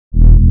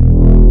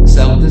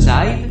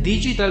Outside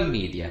Digital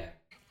Media.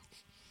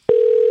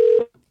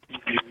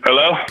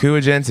 Hello?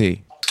 Kua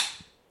Genti.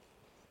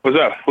 What's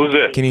up? Who's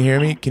this? Can you hear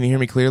me? Can you hear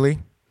me clearly?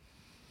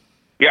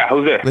 Yeah,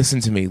 who's this?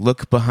 Listen to me.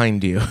 Look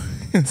behind you.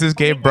 This is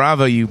Gabe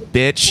Bravo, you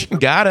bitch.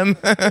 Got him.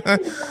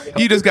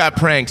 You just got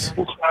pranked.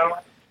 What's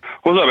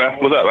up, man?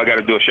 What's up? I got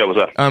to do a show. What's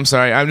up? I'm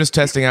sorry. I'm just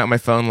testing out my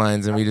phone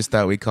lines, and we just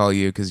thought we'd call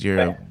you because you're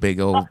a big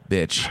old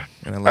bitch.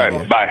 And I love All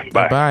right, you.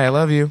 bye. Bye. I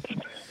love you.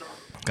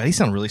 God, he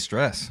sound really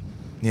stressed.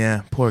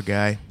 Yeah, poor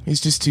guy. He's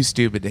just too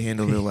stupid to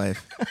handle real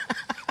life.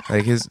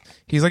 Like he's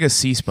like a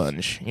sea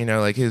sponge, you know.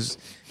 Like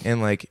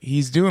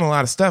he's doing a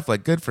lot of stuff.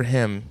 Like good for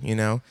him, you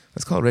know.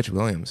 Let's call Rich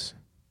Williams.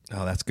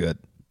 Oh, that's good.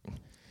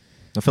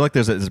 I feel like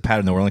there's a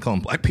pattern that we're only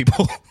calling black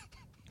people.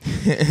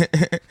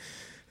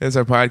 That's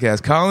our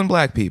podcast, calling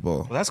black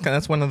people. Well,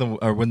 that's one of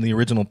the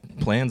original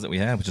plans that we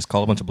have, was just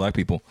call a bunch of black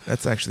people.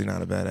 That's actually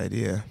not a bad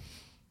idea.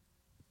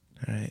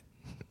 All right.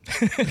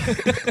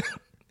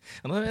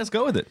 Let's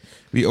go with it.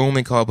 We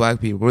only call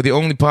black people. We're the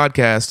only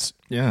podcast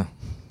Yeah.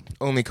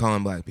 only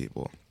calling black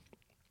people.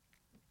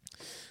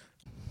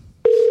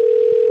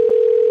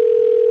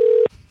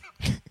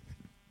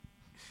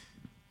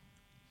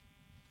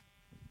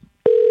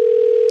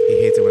 He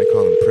hates it when I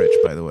call him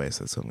Pritch, by the way,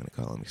 so that's what I'm going to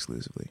call him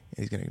exclusively.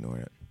 He's going to ignore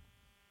it.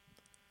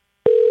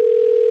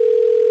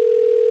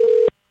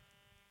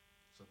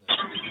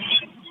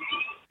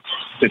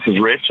 This is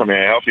Rich. How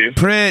may I help you?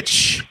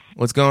 Pritch!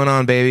 What's going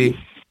on, baby?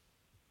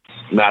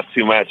 Not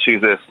too much.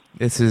 Who's this?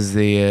 This is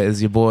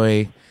is your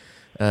boy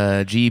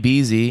G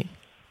Beezy,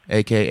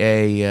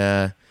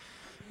 a.k.a.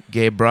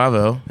 Gabe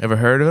Bravo. Ever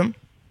heard of him?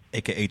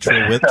 AKA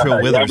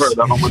Trill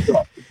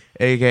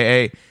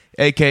Withers.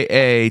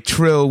 A.k.a.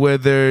 Trill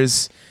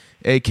Withers,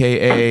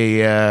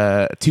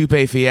 a.k.a.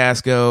 Toupee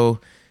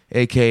Fiasco,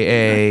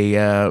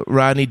 a.k.a.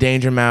 Rodney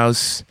Danger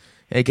Mouse,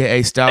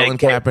 a.k.a. Stalin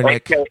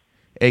Kaepernick,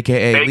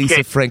 a.k.a.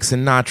 Lisa Frank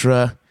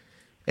Sinatra,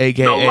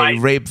 a.k.a.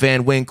 Rape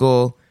Van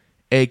Winkle,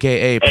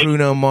 a.k.a.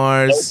 Bruno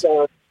Mars,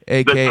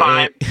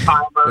 a.k.a.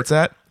 What's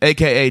that?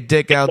 A.k.a.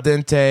 Dick Al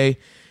Dente,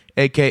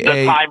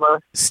 a.k.a.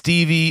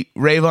 Stevie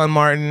Rayvon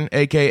Martin,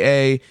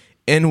 a.k.a.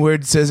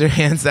 Inward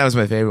Scissorhands. That was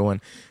my favorite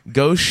one.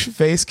 Gauche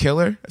Face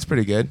Killer. That's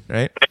pretty good,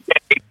 right?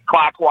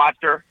 Clock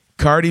Watcher.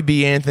 Cardi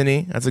B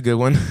Anthony. That's a good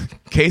one.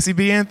 Casey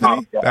B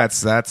Anthony. Oh,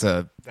 That's That's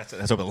over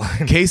the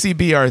line. Casey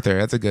B Arthur.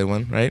 That's a good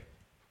one, right?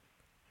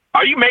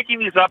 Are you making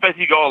these up as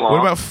you go along?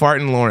 What about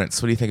Fartin Lawrence?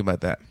 What do you think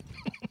about that?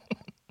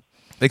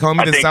 They call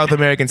me the South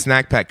American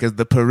snack pack because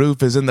the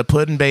Peroof is in the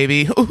pudding,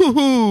 baby.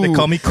 Ooh. They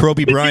call me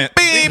Kroby Bryant.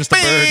 Just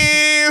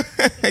a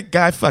bird.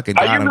 Guy fucking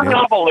Are got you him, reading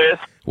dude. off a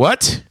list?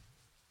 What?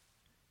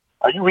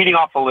 Are you reading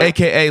off a list?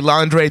 AKA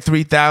Landre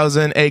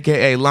 3000,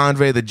 AKA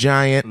Landre the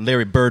Giant,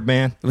 Larry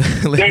Birdman.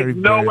 Larry There's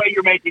no Bird, way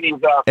you're making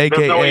these up. There's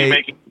no way you're AKA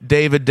making.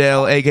 David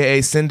Dell,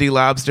 AKA Cindy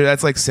Lobster.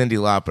 That's like Cindy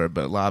Lauper,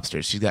 but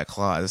lobster. She's got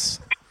claws,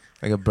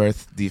 like a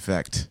birth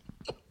defect.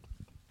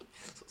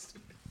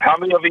 How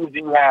many of these do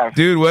you have?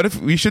 Dude, what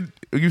if you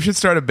should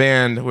start a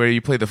band where you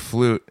play the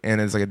flute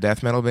and it's like a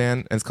death metal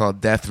band and it's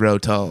called Death Row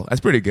Tull.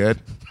 That's pretty good.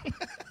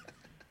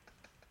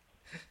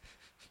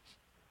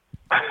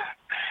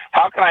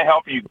 How can I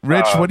help you?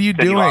 Rich, what are you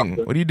Cindy doing?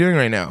 Lauper? What are you doing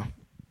right now?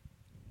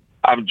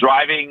 I'm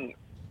driving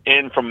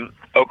in from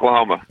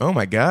Oklahoma. Oh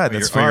my God,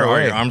 that's Are far your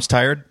away. arms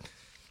tired?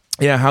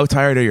 Yeah, how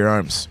tired are your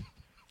arms?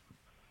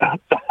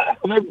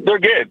 They're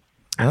good.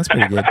 Oh, that's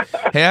pretty good.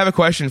 Hey, I have a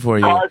question for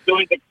you. Car's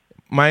doing the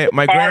My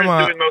car is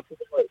grandma doing most of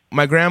the work.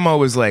 my grandma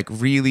was like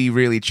really,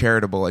 really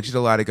charitable. Like she did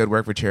a lot of good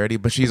work for charity,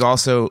 but she's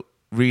also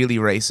really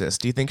racist.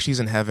 Do you think she's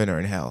in heaven or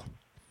in hell?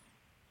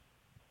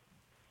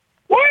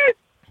 What?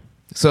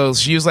 So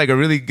she was like a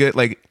really good,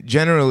 like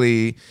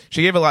generally,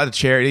 she gave a lot of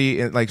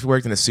charity and like she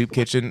worked in a soup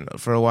kitchen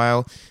for a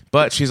while,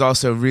 but she's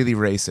also really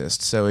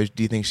racist. So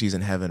do you think she's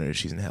in heaven or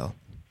she's in hell?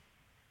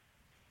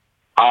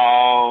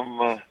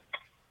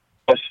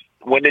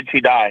 When did she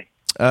die?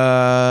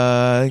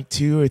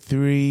 2 or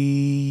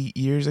 3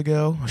 years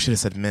ago. I should have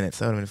said minutes.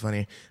 That would have been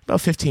funny.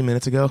 About 15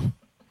 minutes ago.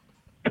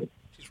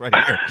 She's right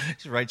here.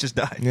 She's right. Just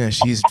died. Yeah,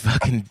 she's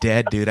fucking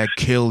dead, dude. I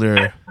killed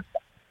her.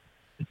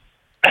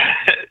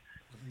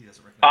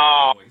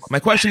 My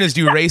question is,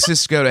 do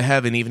racists go to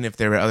heaven even if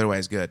they were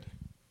otherwise good?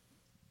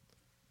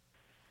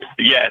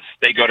 Yes,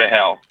 they go to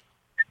hell.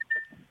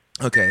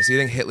 Okay, so you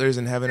think Hitler's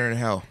in heaven or in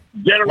hell?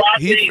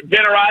 Generosity.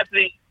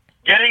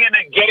 Getting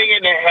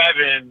into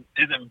heaven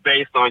isn't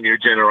based on your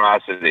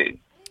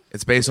generosity.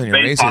 It's based on your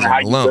Based on how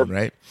racism you alone, live.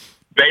 right?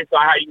 Based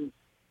on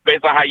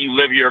how you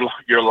live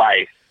your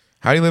life.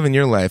 How do you live in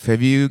your life?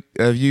 Have you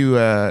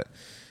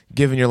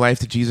given your life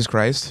to Jesus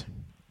Christ?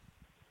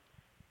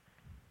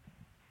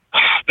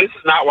 This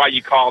is not why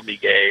you called me,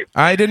 Gabe.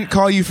 I didn't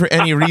call you for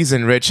any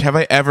reason, Rich. Have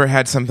I ever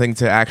had something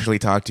to actually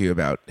talk to you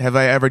about? Have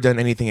I ever done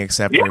anything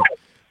except for...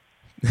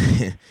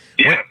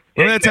 Yeah.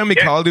 Remember that time we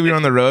called you, we were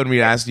on the road, and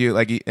we asked you,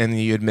 like, and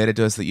you admitted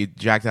to us that you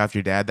jacked off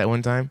your dad that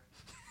one time?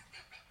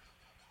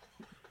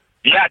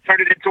 Yeah, I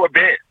turned it into a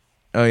bit.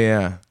 Oh,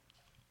 yeah.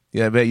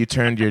 Yeah, I bet you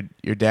turned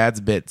your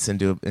dad's bits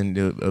into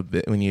a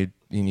bit when you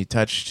you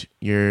touched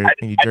and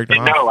you jerked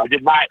him off? No, I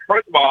did not.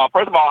 First of all,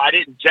 I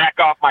didn't jack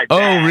off my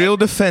dad. Oh, real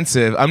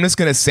defensive. I'm just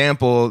gonna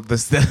sample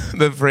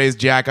the phrase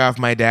 "jack off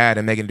my dad"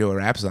 and make it into a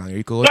rap song. Are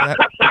you cool with that?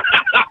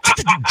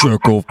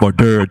 Jerk off my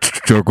dad.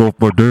 Jerk off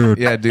my dad.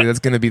 Yeah, dude, that's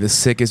gonna be the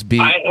sickest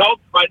beat. I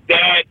helped my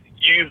dad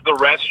use the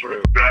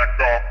restroom. Jack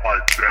off my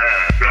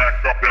dad.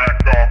 Jack off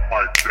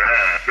my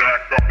dad.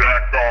 Jack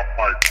off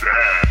my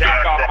dad.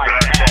 Jack off my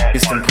dad.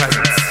 Get some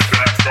presents.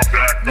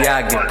 Yeah,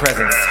 I get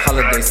presents.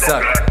 Holidays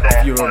suck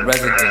if you're a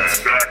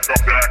resident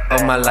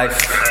of my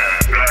life.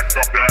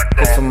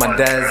 Cause for my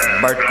dad's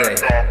birthday,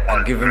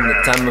 I give him the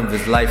time of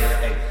his life.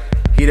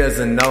 He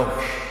doesn't know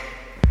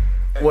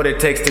what it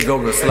takes to go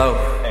real slow.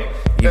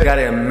 You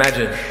gotta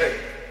imagine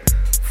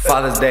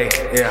Father's Day,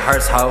 it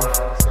hurts how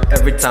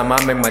every time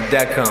I make my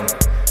dad come,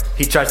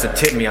 he tries to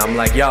tip me. I'm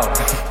like, yo,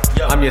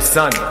 I'm your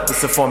son.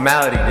 It's a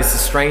formality. This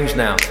is strange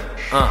now.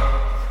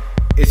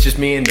 It's just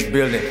me in the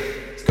building.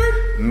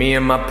 Me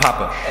and my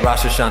papa,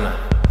 Rosh Hashanah.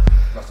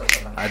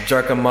 I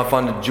jerk him off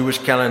on the Jewish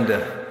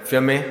calendar. Feel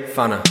me?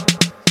 Fana.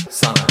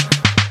 Sana.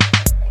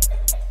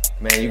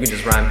 Man, you can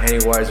just rhyme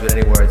any words with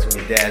any words when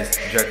your dad's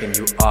jerking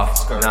you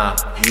off. Nah,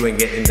 you ain't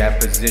getting that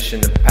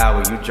position of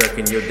power. You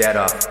jerking your dad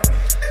off.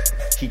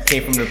 He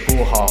came from the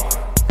pool hall.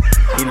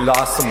 He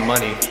lost some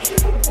money.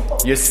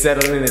 You're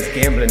settling his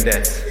gambling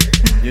debts.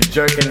 You're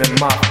jerking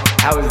him off.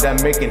 How is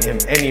that making him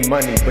any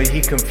money? But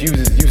he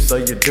confuses you, so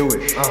you do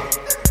it.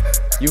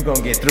 You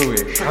gon' get through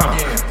it.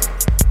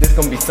 This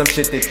gon' be some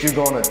shit that you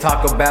gonna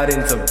talk about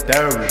in some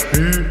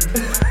therapy.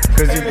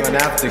 Cause you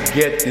gonna have to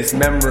get this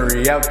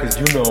memory out. Cause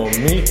you know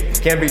me,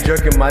 can't be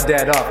jerking my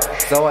dad off.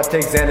 So I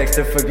take Xanax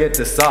to forget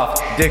the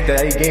soft dick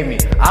that he gave me.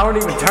 I don't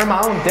even turn my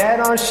own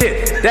dad on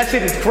shit. That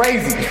shit is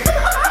crazy.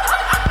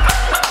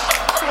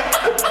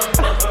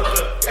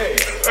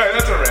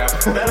 That's a wrap.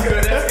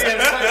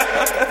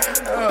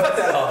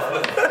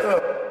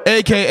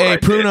 AKA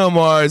Pruno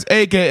Mars,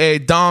 AKA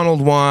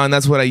Donald Juan.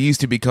 That's what I used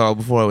to be called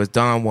before I was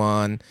Don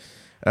Juan.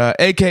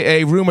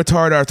 AKA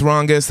Rheumatoid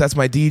Arthrongus. That's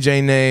my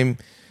DJ name.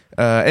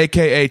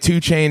 AKA 2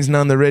 Chainz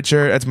None the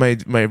Richer. That's my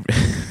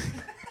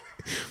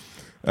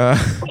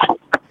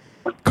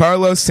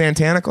Carlos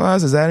Santana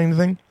Claus. Is that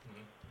anything?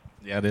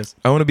 Yeah, it is.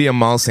 I want to be a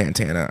mall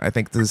Santana. I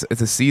think it's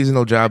a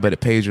seasonal job, but it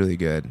pays really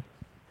good.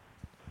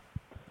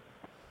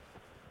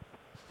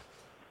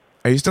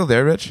 Are you still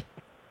there, Rich?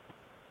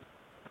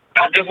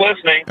 I'm just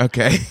listening.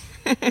 Okay.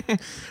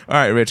 All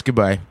right, Rich,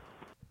 goodbye.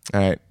 All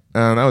right.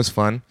 That was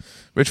fun.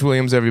 Rich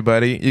Williams,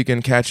 everybody. You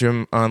can catch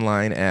him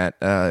online at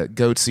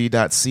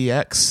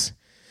goatsy.cx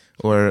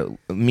or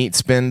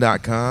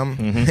meatspin.com.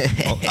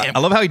 Mm-hmm. I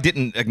love how he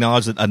didn't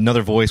acknowledge that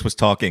another voice was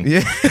talking.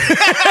 Yeah.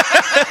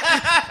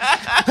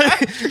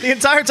 The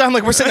entire time,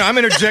 like, we're sitting there, I'm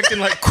interjecting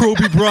like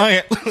Kobe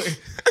Bryant.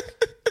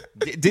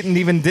 didn't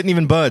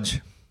even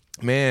budge.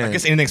 Man. I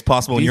guess anything's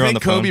possible when you're on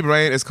the phone. Kobe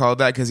Bryant is called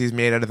that because he's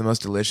made out of the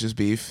most delicious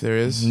beef there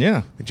is?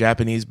 Yeah.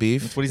 Japanese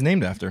beef. That's what he's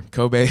named after.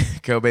 Kobe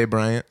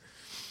Bryant.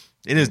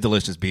 It is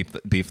delicious beef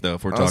though,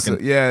 if we're Also,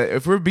 talking. yeah,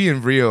 if we're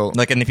being real.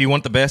 Like, and if you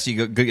want the best,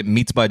 you go get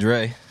Meats by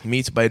Dre.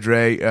 Meats by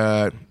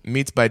Dre.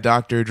 Meats by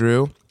Dr.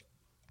 Drew.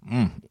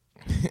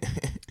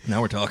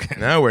 Now we're talking.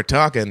 Now we're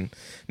talking.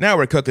 Now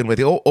we're cooking with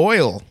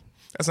oil.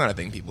 That's not a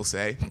thing people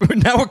say.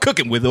 Now we're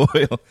cooking with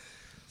oil.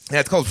 Yeah,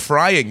 it's called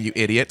frying, you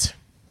idiot.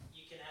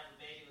 You can have a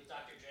baby with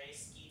Dr. Dre,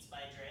 Skeets by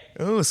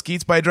Dre. Oh,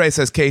 Skeets by Dre,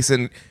 says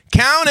Kaysen.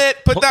 Count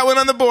it. Put that one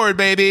on the board,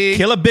 baby.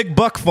 Kill a big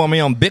buck for me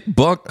on Big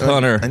Buck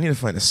Hunter. I need to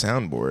find a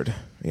soundboard.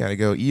 We got to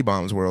go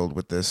E-Bombs World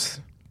with this.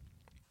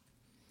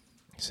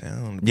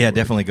 Soundboard. Yeah,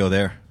 definitely go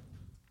there.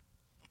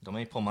 Don't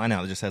make me pull mine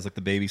out. It just has like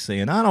the baby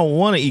saying, I don't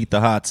want to eat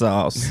the hot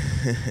sauce.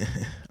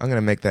 I'm going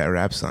to make that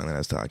rap song that I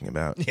was talking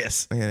about.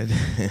 Yes. I'm gonna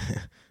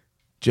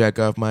jack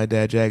off my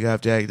dad, jack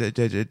off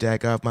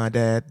my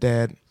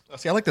dad.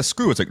 See, I like the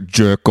screw. It's like,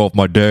 jack off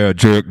my dad,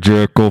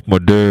 jack off my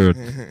dad.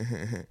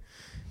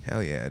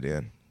 Hell yeah,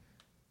 dude.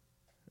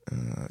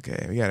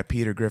 Okay, we got a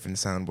Peter Griffin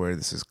soundboard.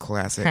 This is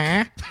classic.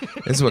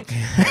 This is what.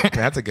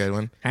 That's a good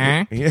one.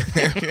 Yeah.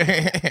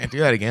 Do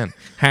that again.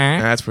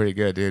 That's pretty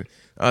good, dude.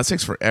 It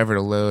takes forever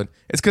to load.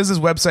 It's because this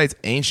website's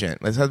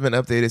ancient. This hasn't been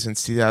updated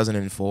since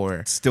 2004.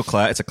 It's still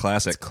it's a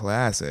classic. It's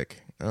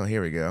classic. Oh,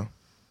 here we go.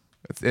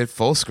 It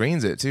full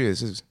screens it too.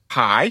 This is.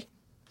 Hi.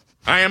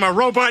 I am a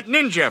robot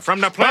ninja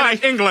from the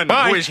planet England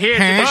who is here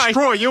to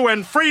destroy you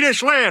and free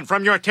this land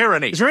from your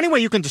tyranny. Is there any way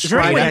you can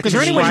describe that?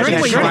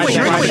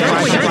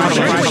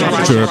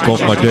 Jerk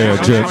off my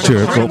dad,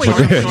 jerk off my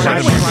dad.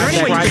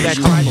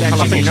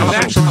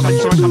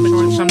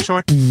 Some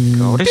sort.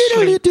 Go to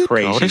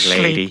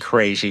sleep,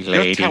 crazy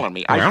lady. You're telling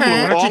me I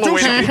flew all the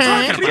way to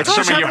Kentucky to get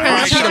some of your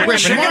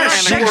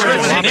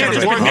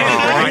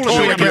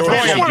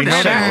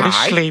Go to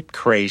sleep,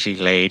 crazy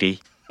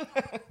lady.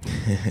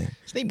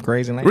 Sleep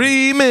crazy lady.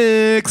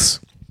 Remix.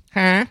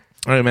 All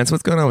right, man. So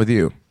what's going on with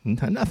you?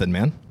 Nothing,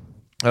 man.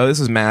 Oh,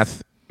 this is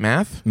math.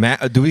 Math?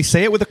 Do we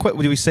say it with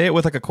do we say it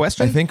with like a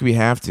question? I think we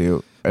have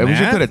to. We should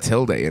Math? put a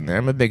tilde in there.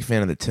 I'm a big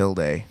fan of the tilde.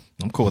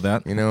 I'm cool with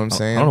that. You know what I'm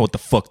saying? I don't know what the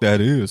fuck that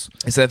is.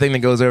 It's that thing that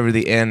goes over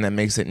the end that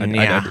makes it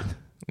nya.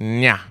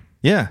 Nya.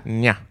 Yeah.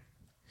 Yeah.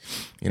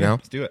 You know?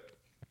 Let's do it.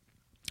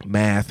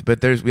 Math.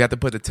 But we have to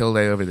put the tilde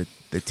over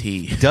the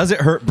T. Does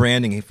it hurt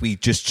branding if we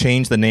just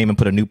change the name and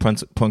put a new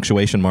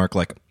punctuation mark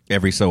like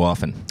every so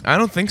often? I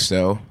don't think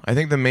so. I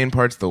think the main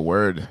part's the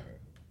word.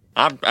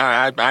 I'm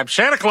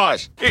Santa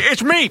Claus.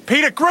 It's me,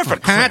 Peter Griffin.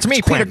 It's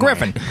me, Peter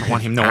Griffin. I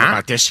want him knowing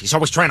about this. He's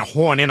always trying to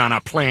horn in on our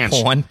plans.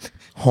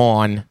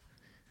 Horn.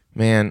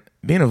 Man,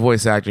 being a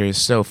voice actor is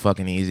so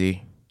fucking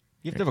easy.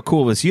 You have to have a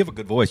cool voice. You have a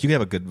good voice.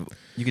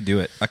 You could do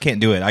it. I can't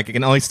do it. I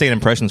can only state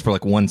impressions for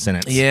like one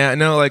sentence. Yeah,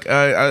 no, like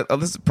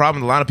this is the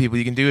problem with a lot of people.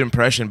 You can do an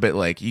impression, but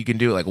like you can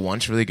do it like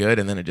once really good,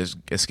 and then it just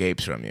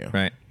escapes from you.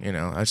 Right. You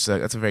know, that's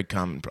a very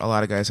common. A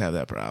lot of guys have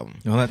that problem.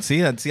 Well,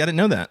 see, I didn't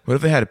know that. What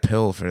if they had a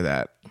pill for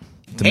that?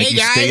 To make you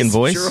stay in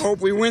voice? Sure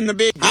hope we win the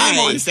big game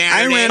on Saturday.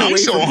 I ran away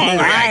so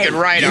hungry I could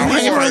ride a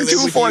horse.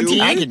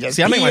 214. I could just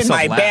pee in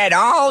my bed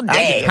all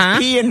day.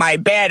 Pee in my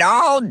bed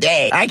all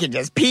day. I could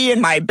just pee in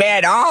my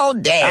bed all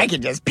day. I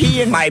could just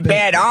pee in my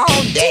bed all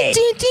day.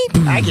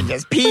 I could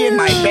just pee in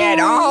my bed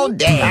all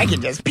day. I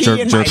could just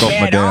pee in my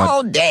bed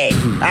all day.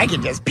 I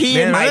could just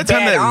pee in my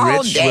bed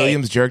all day. Rich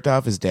Williams jerked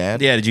off his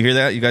dad? Yeah, did you hear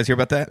that? You guys hear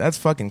about that? That's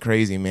fucking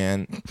crazy,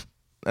 man.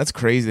 That's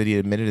crazy that he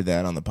admitted to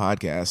that on the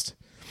podcast.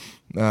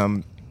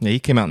 Yeah, he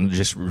came out and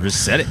just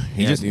said it.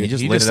 He just laid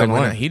it on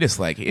line. He just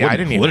like, yeah, I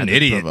didn't even what an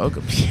idiot. provoke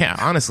him. Yeah,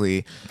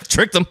 honestly.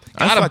 Tricked him.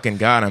 I fucking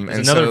got him. And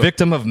another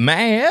victim of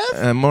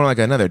math? More like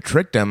another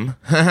tricked him.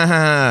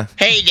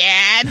 Hey,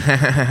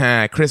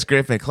 Dad. Chris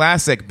Griffin,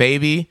 classic,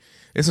 baby.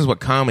 This is what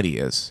comedy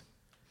is.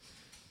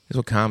 This is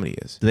what comedy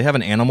is. Do they have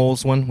an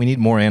animals one? We need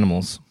more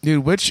animals.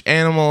 Dude, which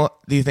animal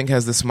do you think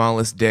has the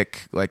smallest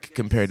dick, like,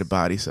 compared to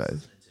body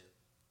size?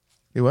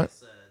 You what?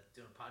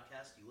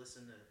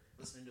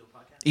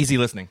 Easy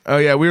listening. Oh,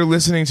 yeah, we were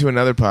listening to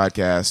another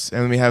podcast,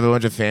 and we have a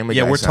bunch of Family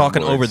Guy we're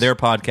talking soundboards. over their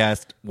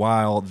podcast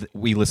while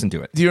we listen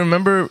to it. Do you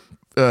remember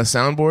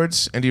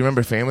soundboards, and do you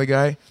remember Family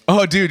Guy?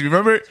 Oh, dude, you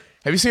remember?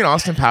 Have you seen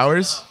Austin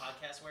Powers?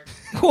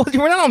 Well,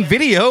 we're not on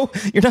video.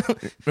 You're not.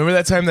 Remember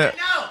that time that...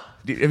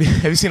 Dude,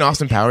 have you seen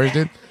Austin Powers,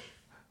 dude?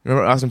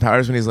 Remember Austin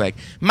Powers when he's like,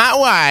 my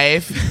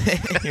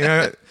wife? You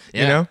know?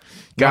 Yeah. You know?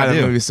 God, I that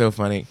do. movie's so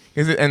funny.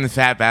 And the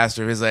fat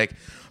bastard is like,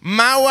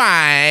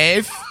 my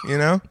wife? You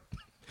know?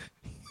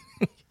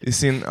 You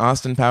seen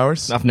Austin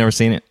Powers? I've never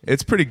seen it.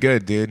 It's pretty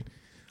good, dude.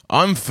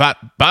 I'm fat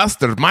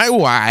bastard, my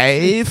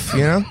wife.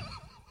 You know?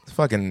 It's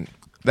fucking...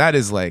 That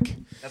is like...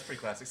 That's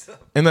pretty classic stuff.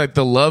 And like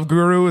The Love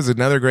Guru is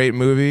another great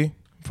movie.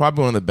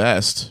 Probably one of the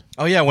best.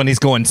 Oh, yeah, when he's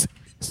going...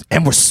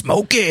 And we're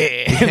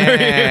smoking.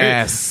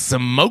 Yeah,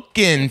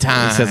 smoking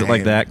time. He says it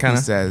like that, kind of.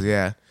 He says,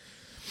 yeah.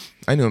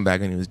 I knew him back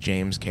when he was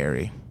James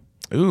Carey.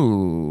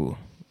 Ooh,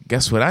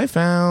 guess what I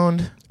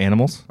found?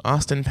 Animals?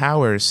 Austin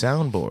Powers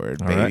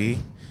soundboard, All baby.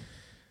 Right.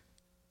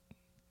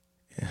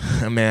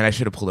 Man, I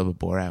should have pulled up a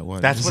Borat one.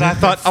 That's what I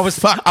thought.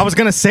 I was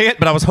gonna say it,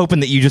 but I was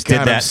hoping that you just did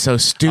God, that. I'm so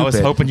stupid. I was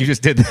hoping you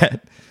just did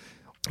that.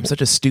 I'm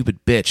such a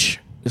stupid bitch.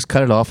 Just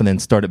cut it off and then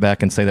start it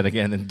back and say that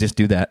again and just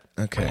do that.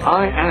 Okay.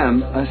 I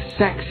am a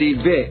sexy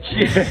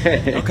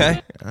bitch.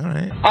 Okay. All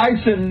right.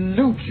 I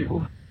salute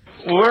you.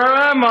 Where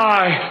am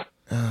I?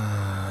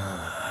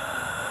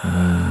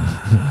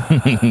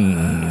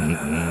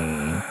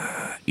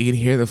 You can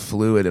hear the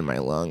fluid in my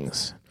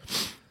lungs.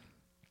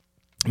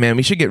 Man,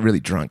 we should get really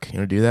drunk. You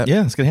want to do that?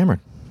 Yeah, let's get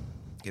hammered.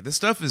 Okay, this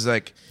stuff is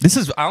like... This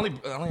is... I only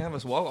have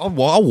this...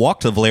 I'll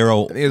walk to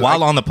Valero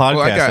while on the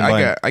podcast.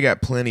 Well, I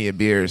got plenty of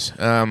beers.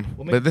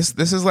 But this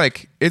is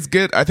like... It's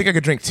good. I think I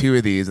could drink 2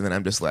 of these and then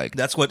I'm just like...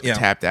 That's what... Yeah.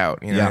 Tapped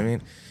out. You know what I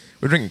mean?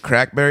 We're drinking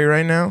Crackberry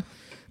right now.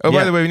 Oh,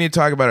 by the way, we need to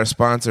talk about our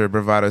sponsor,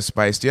 Bravado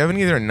Spice. Do you have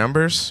any of their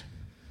numbers?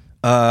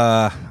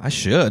 I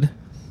should.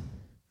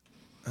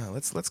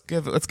 Let's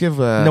give.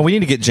 No, we need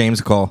to get James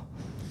a call.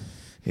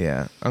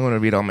 Yeah, I'm going to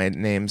read all my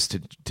names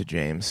to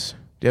James.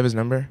 Do you have his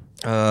number?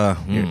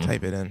 Here,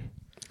 type it in.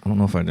 I don't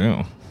know if I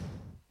do.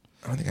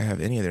 I don't think I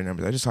have any of their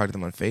numbers. I just talked to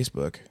them on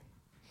Facebook.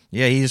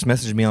 Yeah, he just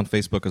messaged me on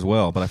Facebook as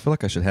well, but I feel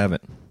like I should have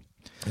it.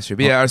 It should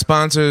be. Yeah, our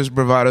sponsors,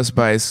 Bravado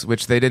Spice,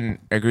 which they didn't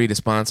agree to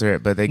sponsor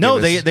it, but they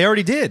they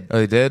already did. Oh,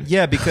 they did?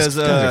 Yeah, because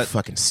Those guys are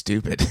fucking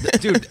stupid,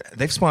 dude.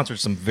 They've sponsored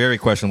some very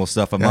questionable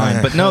stuff of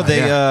mine, but no, they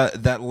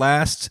that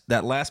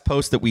last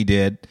post that we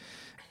did,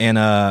 and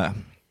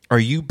or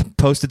you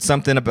posted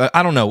something about,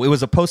 I don't know, it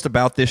was a post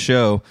about this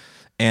show.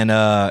 And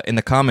in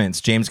the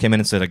comments, James came in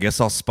and said, "I guess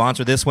I'll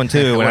sponsor this one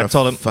too." And I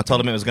told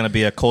him it was going to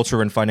be a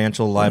culture and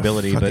financial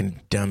liability. Fucking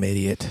dumb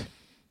idiot.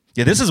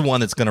 Yeah, this is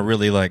one that's going to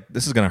really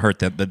this is going to hurt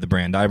the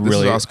brand. This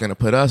is also going to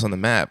put us on the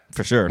map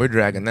for sure. We're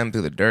dragging them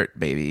through the dirt,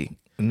 baby.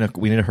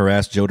 We need to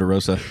harass Joe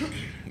DeRosa.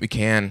 We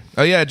can.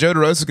 Oh yeah, Joe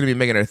DeRosa is going to be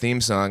making our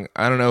theme song.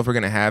 I don't know if we're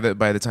going to have it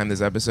by the time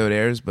this episode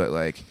airs, but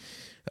like,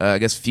 I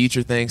guess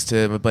future thanks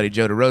to my buddy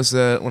Joe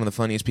DeRosa, one of the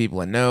funniest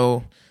people I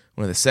know,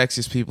 one of the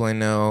sexiest people I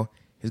know.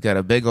 He's got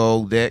a big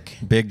old dick.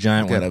 Big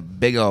giant He's got one.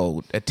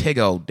 a tig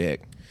old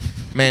dick.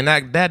 Man,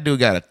 that dude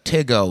got a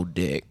tig old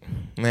dick.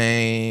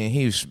 Man,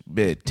 he's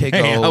big tig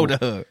old. Hold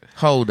up.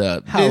 Hold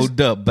up.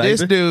 Hold up, baby.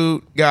 This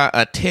dude got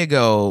a tig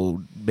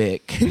old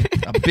Bic.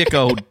 A big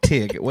old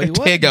Tig. Wait,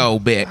 what? Tig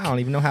old Bic. I don't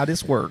even know how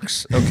this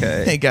works.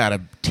 Okay. They got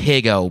a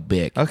Tig old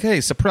Bic.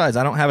 Okay, surprise.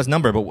 I don't have his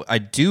number, but I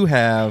do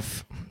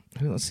have...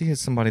 Let's see,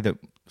 it's somebody that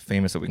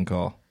famous that we can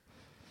call.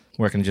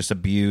 Where I can just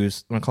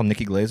abuse... Want to call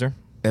Nikki Glazer?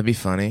 That'd be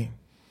funny.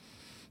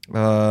 We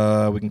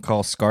can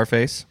call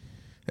Scarface.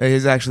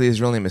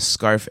 His real name is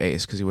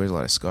Scarface because he wears a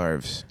lot of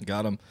scarves.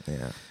 Got him.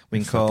 Yeah. We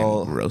can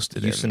call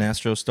Houston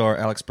Astros star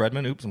Alex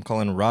Bredman. Oops, I'm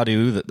calling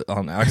Radu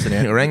on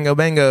accident. Rango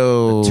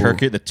Bango.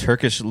 The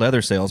Turkish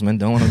leather salesman.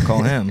 Don't want to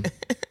call him.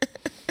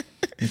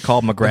 You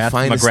called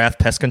McGrath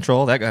Pest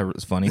Control. That guy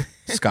was funny.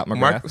 Scott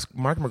McGrath.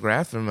 Mark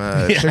McGrath from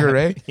Sugar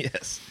Ray.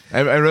 Yes.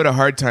 I wrote a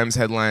Hard Times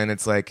headline.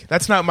 It's like,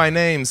 that's not my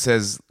name,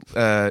 says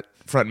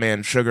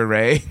frontman Sugar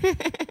Ray.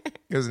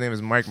 His name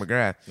is Mark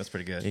McGrath. That's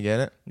pretty good. You get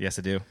it? Yes,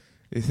 I do.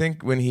 You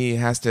think when he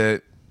has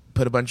to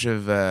put a bunch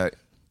of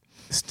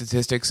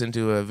statistics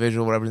into a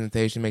visual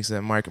representation makes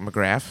it Mark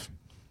McGrath?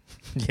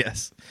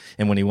 Yes.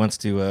 And when he wants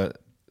to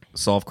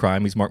solve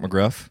crime, he's Mark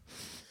McGruff.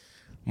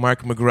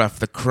 Mark McGruff,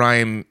 the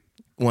crime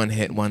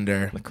one-hit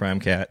wonder. The crime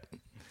cat.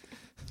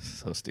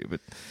 So stupid.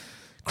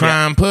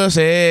 Crime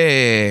pussy.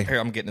 Here,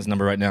 I'm getting his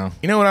number right now.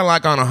 You know what I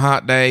like on a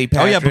hot day,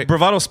 Patrick? Oh, yeah, but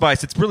Bravado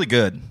Spice. It's really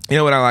good. You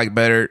know what I like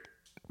better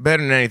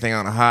than anything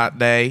on a hot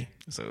day?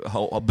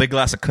 So a big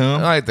glass of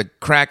cum. I like to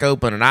crack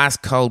open an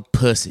ice-cold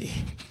pussy.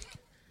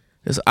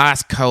 This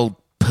ice-cold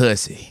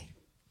pussy.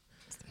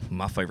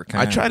 My favorite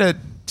kind. I try to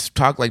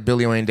talk like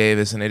Billy Wayne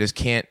Davis, and I just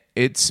can't.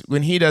 It's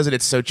when he does it,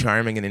 it's so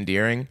charming and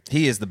endearing.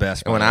 He is the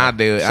best. And when I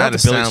do it,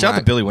 shout out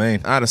to Billy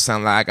Wayne. I just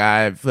sound like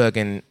I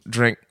fucking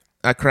drink.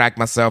 I crack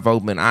myself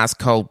open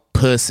ice-cold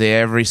pussy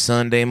every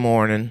Sunday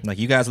morning. Like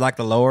you guys like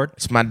the Lord?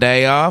 It's my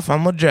day off.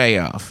 I'm a J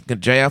off.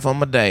 Get J off on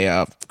my day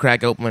off.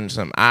 Crack open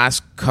some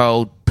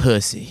ice-cold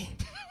pussy.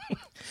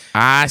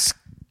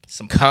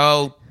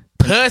 Cold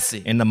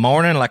pussy. In the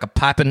morning, like a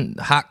piping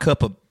hot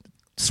cup of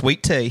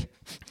sweet tea.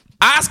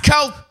 Ice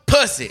cold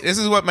pussy. This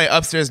is what my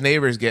upstairs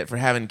neighbors get for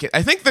having kids.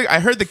 I think I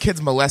heard the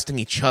kids molesting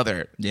each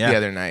other the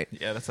other night.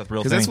 Yeah, that's a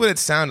real thing. Because that's what it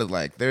sounded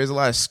like. There was a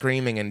lot of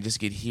screaming and just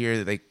could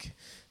hear like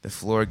the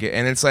floor get.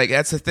 And it's like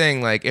that's the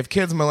thing. Like if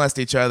kids molest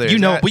each other, you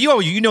know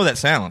that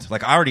sound.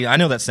 Like I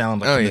know that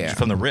sound. Like,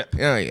 from the rip.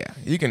 Oh yeah,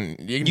 you can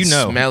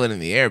smell it in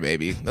the air,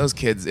 baby. Those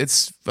kids,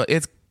 it's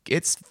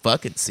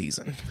fucking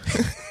season.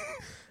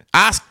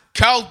 Ice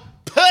cold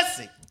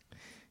pussy.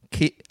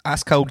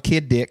 Ice cold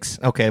kid dicks.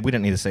 Okay, we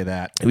didn't need to say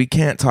that. We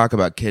can't talk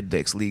about kid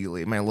dicks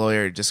legally. My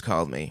lawyer just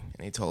called me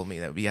and he told me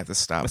that we have to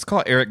stop. Let's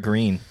call Eric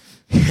Green,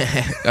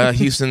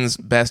 Houston's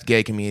best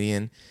gay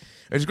comedian.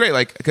 It's great,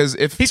 like because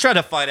if he's trying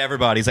to fight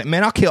everybody, he's like,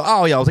 "Man, I'll kill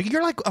all y'all." I was like,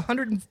 "You're like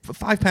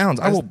 105 pounds."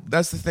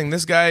 That's the thing.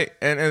 This guy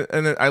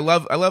and I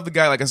love the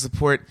guy. Like I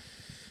support.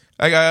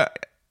 Like I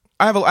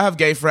have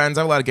gay friends.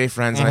 I have a lot of gay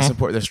friends, and I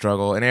support their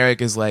struggle. And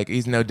Eric is like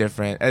he's no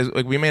different.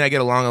 Like we may not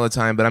get along all the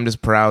time, but I'm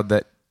just proud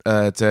that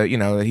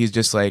that he's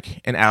just like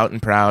an out and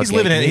proud. He's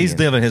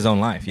living his own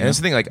life. And that's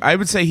the thing. Like I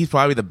would say he's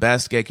probably the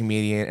best gay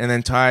comedian, and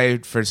then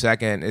tied for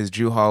second is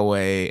Drew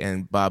Holloway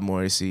and Bob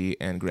Morrissey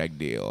and Greg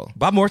Deal.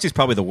 Bob Morrissey's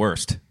probably the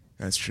worst.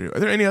 That's true. Are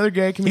there any other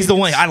gay comedians? He's the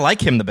one. I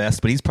like him the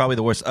best, but he's probably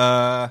the worst.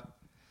 I've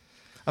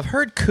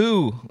heard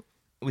Koo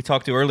we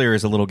talked to earlier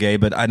is a little gay,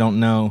 but I don't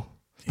know.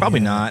 Probably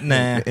not.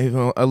 Nah.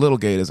 A little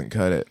gay doesn't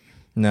cut it.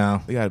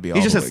 No. They got to be all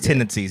He just the has way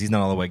tendencies. He's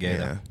not all the way gay,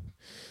 though.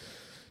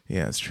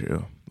 Yeah, that's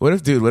true. What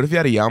if you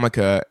had a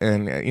yarmulke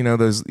and,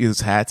 those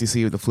hats you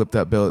see with the flipped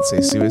up bill that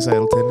say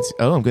suicidal tendency?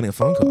 Oh, I'm getting a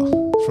phone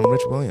call from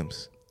Rich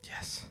Williams.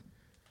 Yes.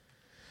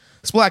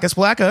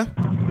 Splacka.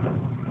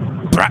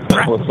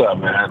 What's up,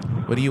 man?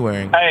 What are you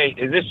wearing? Hey,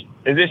 is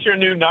this your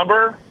new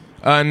number?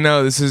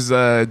 No, this is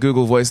a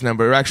Google Voice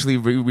number. Actually,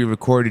 we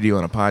recorded you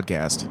on a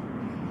podcast.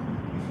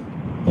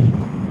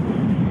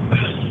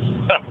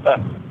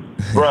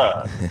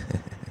 Bruh.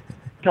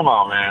 Come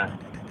on, man.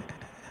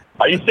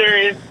 Are you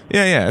serious?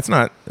 Yeah. It's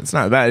not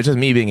bad. It's just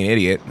me being an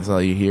idiot. That's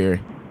all you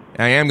hear.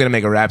 I am gonna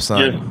make a rap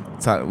song.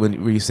 It's how, where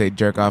you say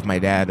 "jerk off my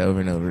dad" over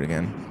and over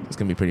again. It's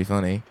gonna be pretty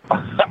funny.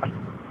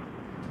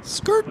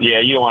 Skirt. Yeah,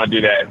 you don't want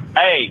to do that.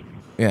 Hey.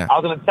 Yeah. I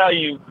was gonna tell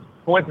you.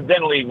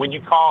 Coincidentally, when you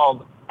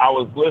called, I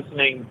was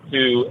listening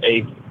to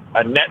a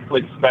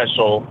Netflix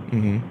special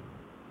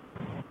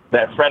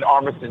that Fred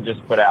Armisen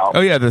just put out. Oh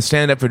yeah, the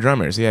Stand Up for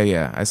Drummers.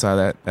 Yeah. I saw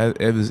that.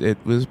 It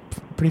was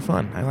pretty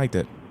fun. I liked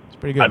it. It's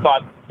pretty good. I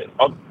thought.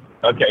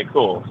 Okay,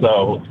 cool.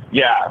 So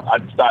yeah, I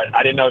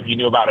didn't know if you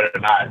knew about it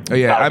or not. Oh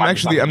yeah, I'm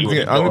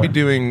gonna be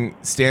doing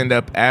stand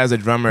up as a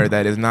drummer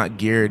that is not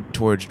geared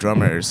towards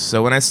drummers.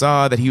 So when I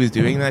saw that he was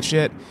doing that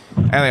shit,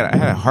 I had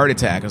a heart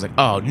attack. I was like,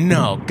 oh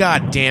no,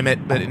 god damn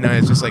it! But no,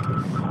 it's just like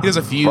he does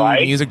a few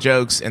music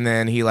jokes and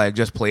then he like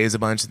just plays a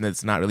bunch and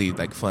it's not really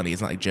like funny.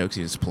 It's not like jokes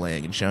he's just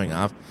playing and showing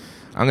off.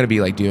 I'm gonna be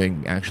like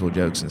doing actual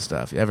jokes and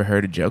stuff. You ever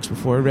heard of jokes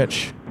before,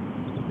 Rich?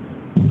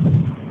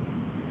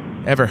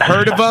 Ever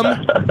heard of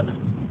them?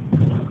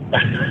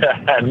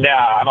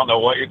 Nah, I don't know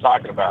what you're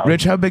talking about.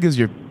 Rich, how big is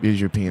your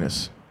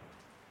penis?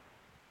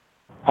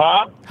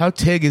 Huh? How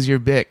tig is your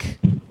bick?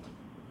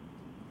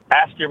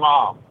 Ask your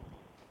mom.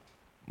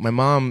 My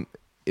mom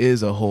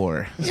is a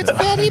whore. It's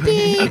very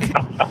big.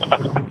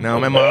 No,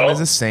 my mom is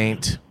a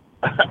saint.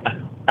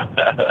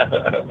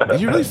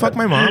 Did you really fuck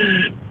my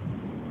mom?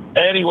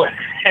 Anyway,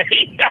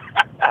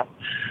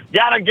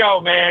 gotta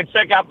go, man.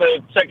 Check out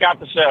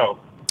the show.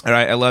 All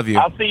right, I love you.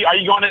 I'll see you. Are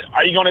you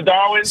going to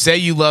Darwin? Say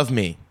you love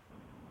me.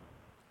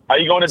 Are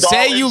you going to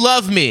Darwin? Say you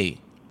love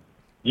me.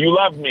 You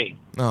love me.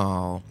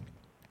 Oh,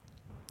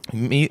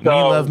 me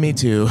love me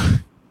too.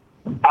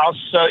 I'll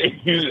show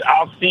you.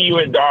 I'll see you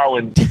in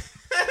Darwin.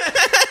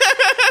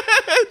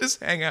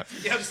 Just hang up.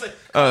 Yeah, I'm just like,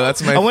 oh,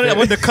 that's my. I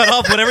wanted to cut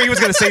off whatever he was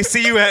going to say.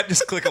 See you at.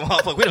 Just click him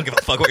off. Like, we don't give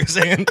a fuck what you're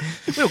saying.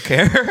 We don't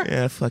care.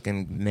 Yeah, I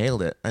fucking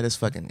nailed it. I just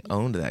fucking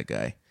owned that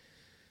guy.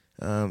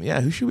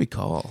 Yeah, who should we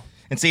call?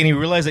 And see, and he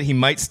realized that he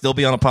might still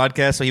be on a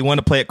podcast, so he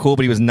wanted to play it cool,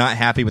 but he was not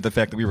happy with the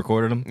fact that we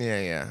recorded him.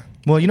 Yeah.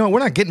 Well, you know, we're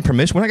not getting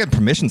permission. We're not getting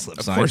permission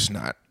slips. Of course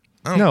not.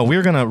 No,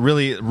 we're gonna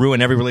really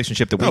ruin every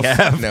relationship that we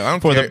have. No, I don't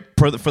for care.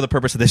 the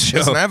purpose of this show.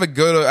 Listen, I have a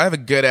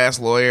good ass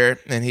lawyer,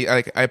 and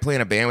I play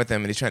in a band with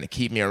him, and he's trying to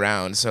keep me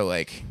around. So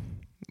like,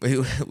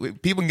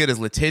 people can get as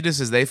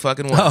litigious as they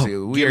fucking want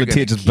to. We are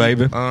litigious,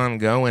 baby. On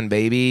going,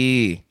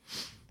 baby.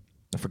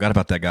 I forgot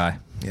about that guy.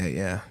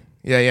 Yeah.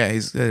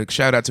 He's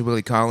shout out to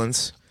Willie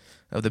Collins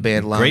of the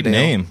band Lawndale. Great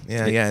name.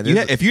 Yeah.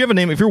 If you have a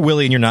name, if you're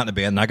Willie and you're not in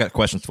the band, then I got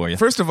questions for you.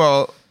 First of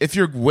all, if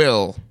you're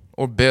Will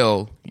or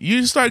Bill,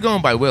 you start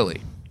going by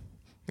Willie.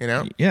 You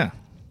know? Yeah.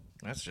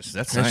 That's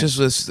nice.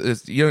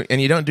 Just you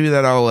don't do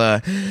that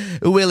all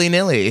willy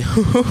nilly.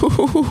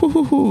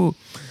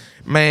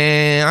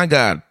 Man, I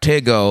got a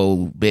tig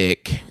old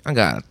bick. I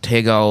got a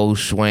tig old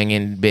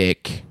swinging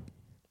bick.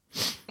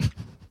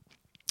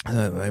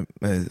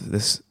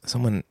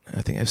 Someone,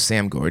 I think it was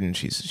Sam Gordon.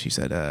 She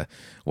said,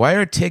 "Why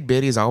are tig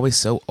biddies always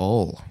so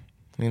old?"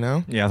 You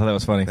know? Yeah, I thought that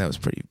was funny. That was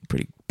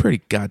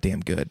pretty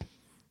goddamn good.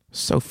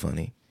 So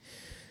funny.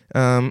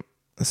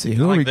 Let's see.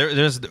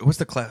 What's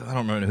the class? I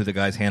don't remember who the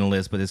guy's handle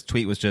is, but his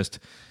tweet was just,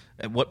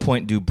 "At what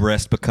point do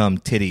breasts become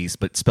titties?"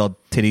 But spelled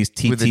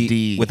titties with a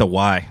D with a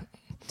Y.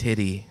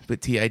 Titty,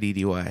 but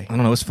TIDDY. I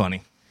don't know. It's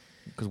funny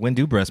because when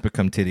do breasts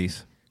become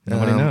titties?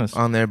 Nobody knows.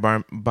 On their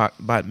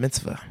bat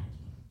mitzvah.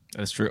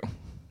 That's true.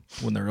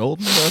 When they're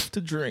old enough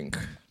to drink.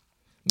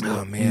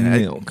 Oh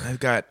man, milk. I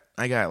got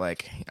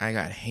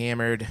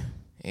hammered,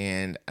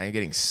 and I'm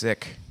getting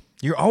sick.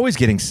 You're always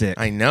getting sick.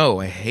 I know.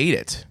 I hate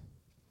it.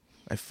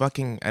 I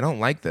don't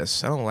like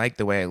this. I don't like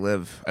the way I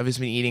live. I've just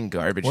been eating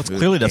garbage food.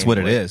 Clearly that's what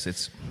it is.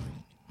 It's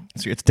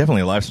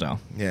definitely a lifestyle.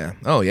 Yeah.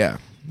 Oh, yeah.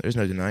 There's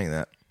no denying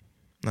that.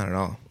 Not at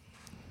all.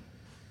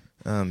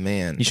 Oh,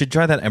 man. You should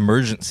try that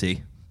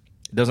Emergency.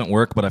 It doesn't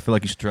work, but I feel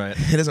like you should try it.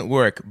 It doesn't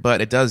work,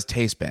 but it does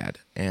taste bad.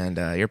 And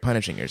you're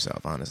punishing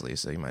yourself, honestly,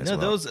 so you might as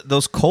well.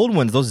 Those cold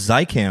ones, those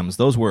Zicams,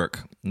 those work.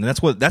 And that's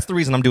the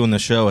reason I'm doing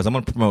this show is I'm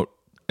going to promote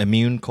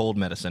immune cold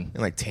medicine.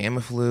 And like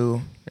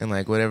Tamiflu and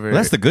like whatever. Well,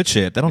 that's the good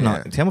shit.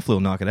 Tamiflu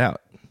will knock it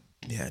out.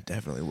 Yeah, it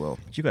definitely will.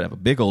 But you got to have a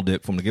big old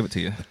dick for him to give it to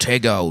you.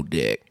 Tig old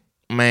dick.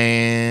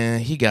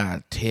 Man, he got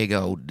a tig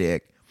old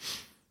dick.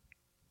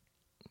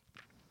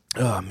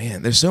 Oh,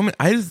 man. There's so many.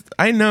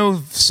 I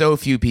know so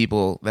few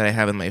people that I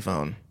have in my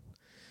phone.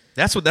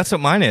 That's what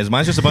mine is.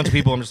 Mine's just a bunch of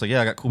people. I'm just like, yeah,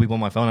 I got cool people on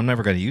my phone. I'm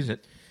never going to use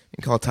it. You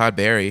can call Todd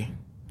Barry.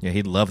 Yeah,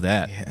 he'd love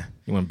that. Yeah.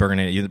 You want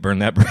to burn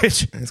that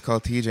bridge? It's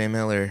called TJ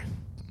Miller.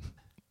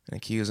 And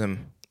accuse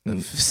him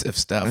of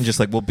stuff. And just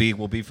like we'll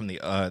be from the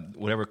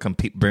whatever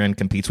brand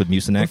competes with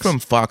Mucinex. We're from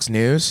Fox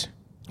News.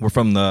 We're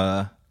from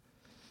the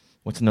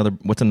what's another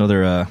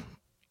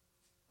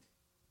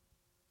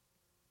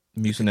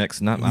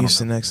Mucinex? Not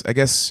Mucinex. I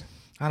guess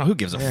I don't know who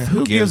gives a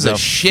who gives a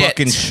shit.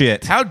 Fucking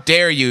shit. How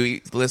dare you,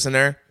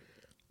 listener?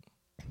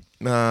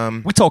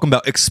 We're talking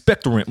about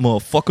expectorant,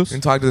 motherfuckers. I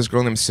talked to this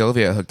girl named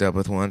Sylvia I hooked up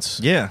with once.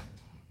 Yeah,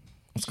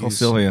 let's call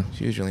Sylvia.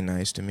 She was really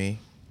nice to me.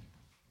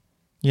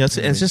 Yeah,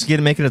 it's just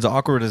making it as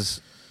awkward as.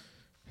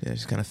 Yeah, it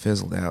just kind of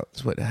fizzled out.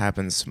 It's what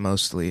happens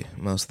most of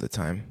the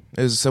time.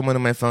 There's someone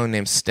on my phone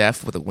named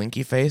Steph with a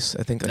winky face.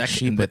 I think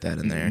she put that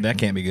in there. That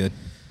can't be good.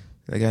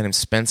 The guy named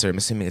Spencer. I'm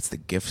assuming it's the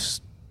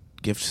gift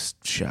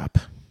shop.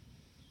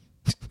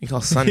 You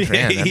call Sun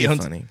Tran. That'd be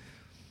funny.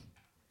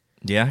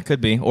 Yeah, it could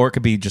be, or it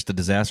could be just a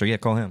disaster. Yeah,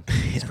 call him.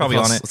 He's probably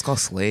on it. Let's call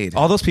Slade.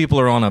 All those people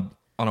are on a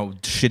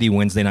shitty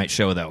Wednesday night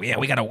show though. Yeah,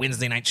 we got a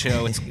Wednesday night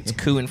show. It's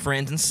Koo and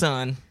Friends and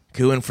Sun.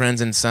 Koo and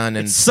Friends and Sun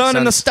and Sun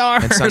and the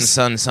Stars.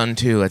 And Sun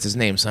 2. That's his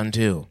name, Sun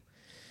 2.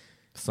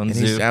 And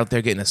he's out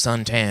there getting a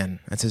suntan.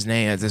 That's his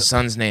name. His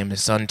son's name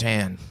is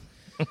Suntan.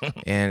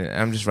 And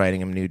I'm just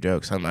writing him new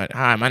jokes. I'm like,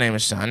 hi, my name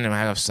is Sun, and I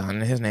have a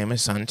son. His name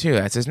is Sun 2.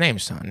 That's his name,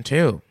 Sun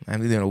 2.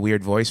 I'm doing a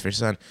weird voice for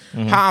Sun.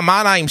 Mm-hmm. Hi,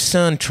 my name's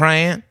Sun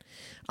Tran.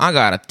 I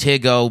got a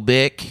tig old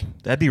bick.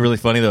 That'd be really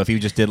funny though if you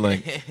just did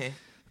like,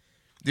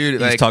 dude,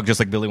 just talk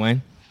just like Billy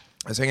Wayne.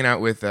 I was hanging out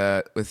with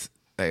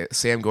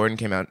Sam Gordon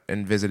came out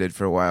and visited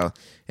for a while,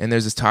 and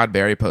there's this Todd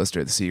Barry poster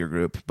at the Seeger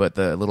group, but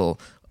the little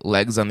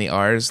legs on the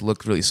R's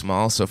looked really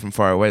small, so from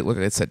far away,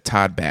 it said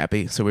Todd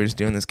Bappy. So we're just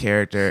doing this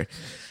character.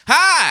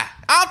 Hi,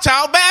 I'm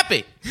Todd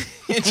Bappy.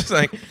 Just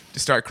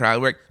start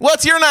crowd work.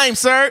 What's your name,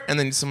 sir? And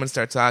then someone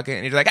starts talking,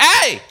 and you're like,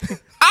 hey,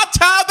 I'm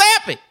Todd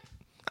Bappy.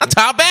 I'm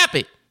Todd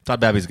Bappy. Todd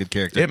Babby's a good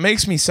character. It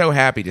makes me so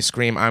happy to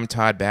scream, I'm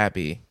Todd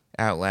Bappy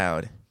out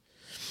loud.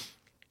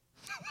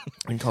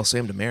 I can call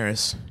Sam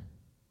Damaris.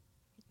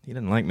 He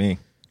didn't like me. I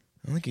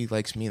don't think he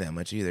likes me that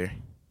much either.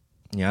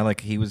 Yeah,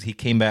 like he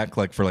came back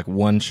like for like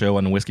one show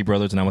on the Whiskey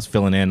Brothers, and I was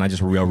filling in. I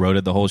just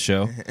railroaded the whole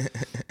show.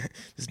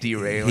 Just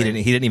derailing.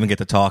 He didn't even get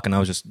to talk, and I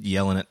was just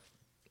yelling at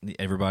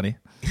everybody.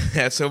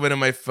 That's open on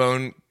my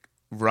phone.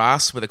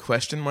 Ross with a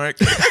question mark.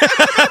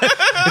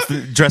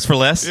 Dress for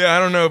less. Yeah, I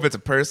don't know if it's a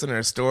person or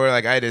a store.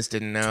 Like I just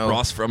didn't know.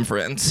 Ross from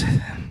Friends. You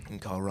can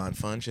call Ron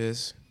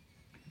Funches.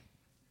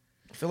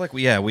 I feel like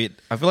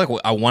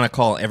I want to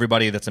call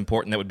everybody that's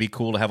important that would be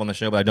cool to have on the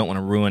show, but I don't want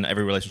to ruin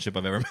every relationship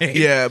I've ever made.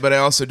 Yeah, but I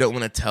also don't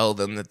want to tell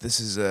them that this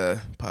is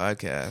a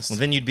podcast. Well,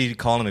 then you'd be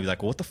calling them and be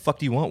like, well, what the fuck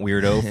do you want,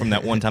 weirdo, from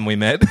that one time we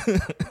met?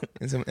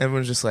 And so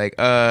everyone's just like,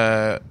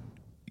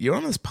 you're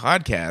on this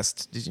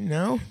podcast. Did you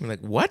know? I'm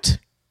like, what?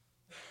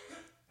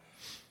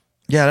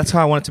 Yeah, that's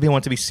how I want it to be. I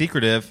want it to be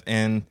secretive.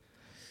 And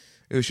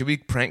Ooh, should we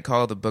prank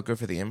call the booker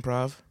for the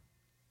Improv?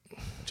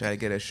 Try to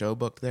get a show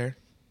booked there?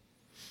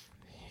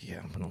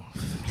 Yeah,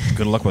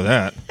 good luck with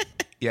that.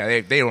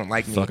 Yeah, they don't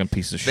like me. Fucking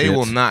piece of shit. They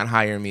will not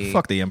hire me.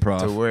 Fuck the Improv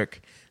to work.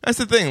 That's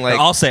the thing. Like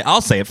I'll say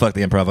it. Fuck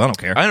the Improv. I don't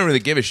care. I don't really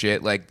give a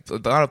shit. Like a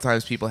lot of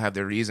times people have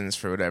their reasons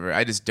for whatever.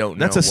 I just don't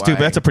know.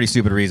 That's a pretty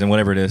stupid reason.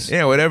 Whatever it is.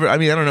 Yeah, whatever. I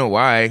mean, I don't know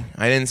why.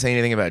 I didn't say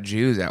anything about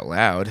Jews out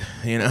loud.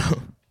 You know.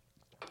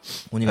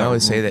 When I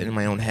always say that in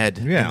my own head.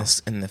 Yeah.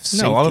 In the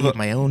safety of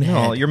my own head.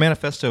 No, your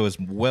manifesto is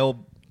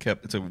well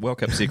kept. It's a well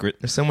kept secret.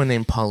 There's someone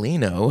named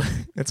Paulino.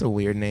 That's a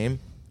weird name.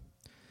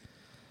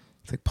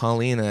 It's like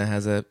Paulina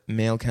has a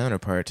male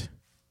counterpart.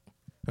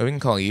 Oh, we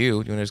can call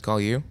you. Do you want to just call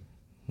you?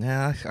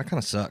 Nah, I kind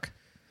of suck.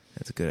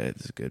 That's a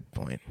good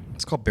point.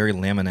 It's called Barry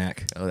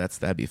Laminack. Oh,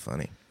 that'd be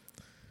funny.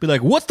 Be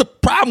like, what's the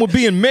problem with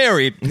being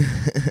married?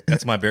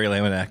 That's my Barry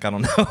Laminack. I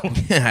don't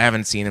know. I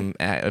haven't seen him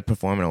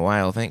perform in a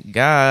while. Thank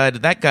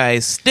God. That guy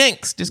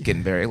stinks. Just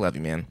kidding, Barry. Love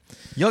you, man.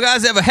 You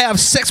guys ever have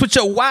sex with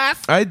your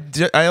wife? That's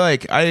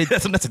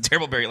a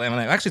terrible Barry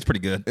Laminack. Actually, it's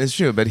pretty good. It's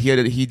true, but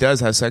he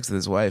does have sex with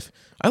his wife.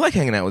 I like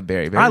hanging out with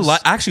Barry. I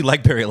actually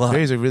like Barry a lot.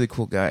 Barry's a really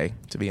cool guy,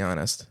 to be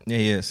honest. Yeah,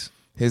 he is.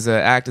 His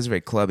act is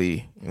very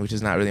clubby, which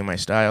is not really my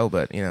style,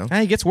 but, you know.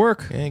 He gets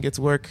work. Yeah, he gets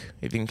work.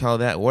 If you can call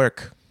that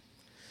work.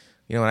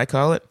 You know what I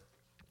call it?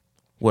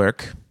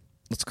 Work.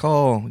 We can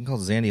call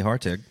Zandy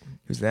Hartig.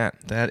 Who's that?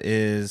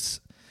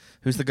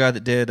 Who's the guy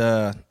that did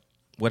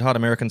Wet Hot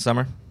American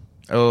Summer?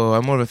 Oh,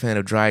 I'm more of a fan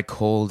of Dry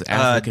Cold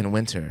African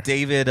Winter.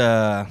 David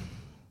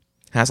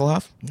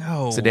Hasselhoff?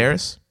 No.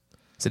 Sedaris?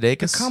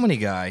 Sudeikis? The comedy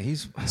guy.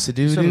 He's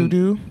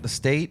Sedoo. The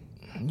State.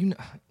 You know,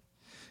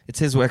 it's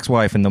his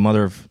ex-wife and the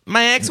mother of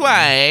my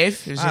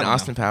ex-wife. Is in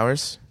Austin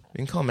Powers? We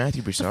can call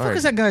Matthew Broussard. What the fuck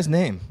is that guy's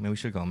name? Maybe we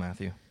should call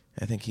Matthew.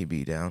 I think he'd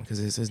be down because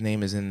his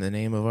name is in the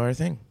name of our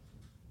thing.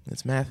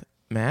 It's Math.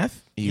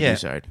 Yeah.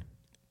 Broussard.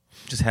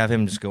 Just have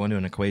him just go into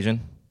an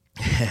equation.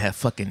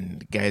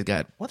 Fucking guy's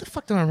got. What the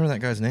fuck do I remember that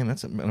guy's name?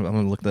 I'm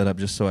gonna look that up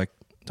just so I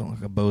don't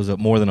look a bozo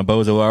more than a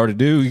bozo I already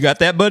do. You got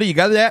that, buddy? You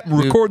got that?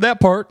 Record that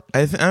part.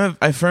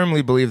 I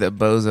firmly believe that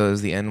bozo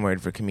is the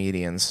N-word for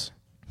comedians.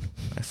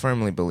 I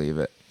firmly believe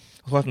it.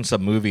 I was watching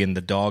some movie and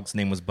the dog's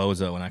name was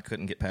Bozo and I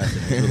couldn't get past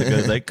it. It was really good.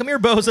 It's like, come here,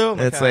 Bozo.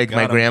 It's like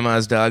my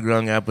grandma's dog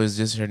growing up was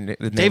just her name.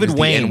 David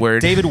Wayne.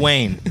 N-word. David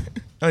Wayne.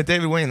 Oh,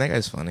 David Wayne. That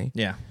guy's funny.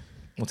 Yeah.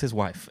 What's his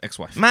wife?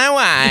 Ex-wife. My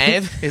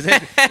wife. his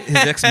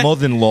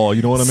ex-mother-in-law.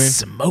 You know what I mean?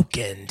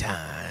 Smoking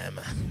time.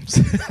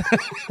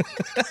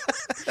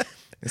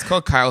 It's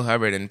called Kyle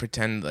Hubbard and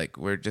pretend like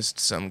we're just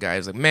some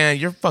guys like, man,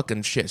 your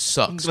fucking shit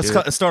sucks.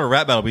 Let's start a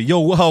rap battle.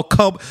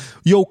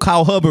 Yo,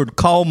 Kyle Hubbard,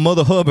 call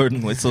Mother Hubbard.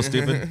 It's so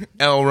stupid.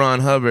 L.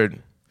 Ron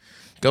Hubbard,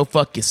 go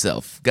fuck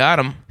yourself. Got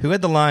him. Who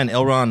had the line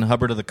L. Ron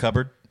Hubbard of the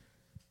cupboard?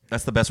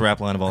 That's the best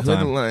rap line of all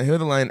time. Who had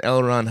the line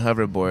L. Ron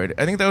Hoverboard?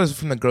 I think that was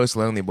from the Gross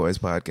Lonely Boys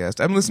podcast.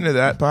 I've listened to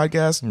that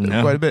podcast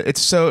quite a bit.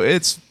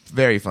 It's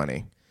very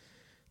funny.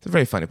 It's a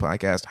very funny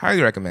podcast.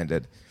 Highly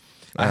recommended.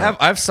 I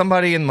have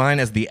somebody in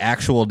mind as the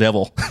actual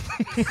devil.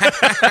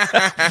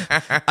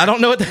 I don't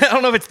know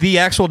if it's the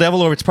actual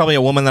devil or it's probably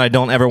a woman that I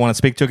don't ever want to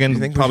speak to again. You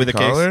think probably the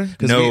case.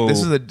 No,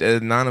 this is an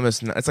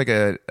anonymous. It's like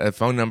a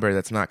phone number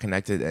that's not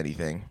connected to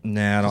anything.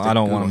 Nah, I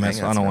don't want to mess.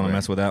 I don't want to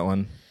mess with that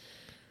one.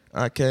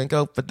 I can't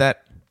go for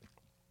that.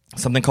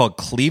 Something called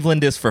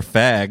Cleveland is for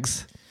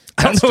fags.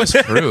 That's just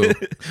true.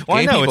 Well,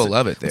 Gay people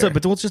love it there.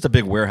 But it's just a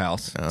big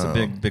warehouse. It's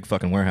a big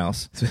fucking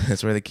warehouse.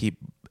 That's where they keep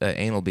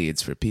anal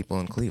beads for people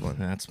in Cleveland.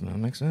 That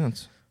makes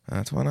sense.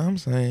 That's what I'm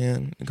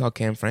saying. You call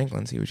Cam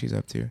Franklin, see what she's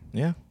up to.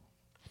 Yeah.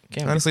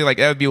 Honestly, like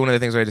that would be one of the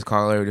things where I just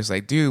call her, just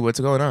like, dude, what's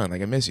going on?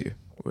 Like, I miss you.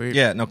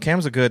 Yeah, no,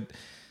 Cam's a good.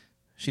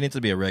 She needs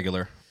to be a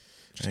regular.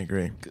 I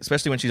agree.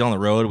 Especially when she's on the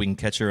road, we can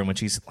catch her, and when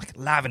she's like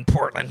live in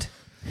Portland.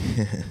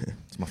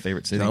 It's my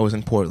favorite city. I was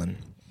in Portland.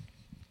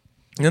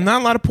 And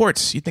not a lot of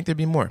ports. You'd think there'd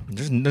be more.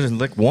 There's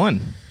like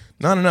one.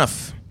 Not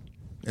enough.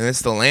 And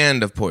it's the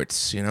land of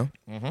ports, you know?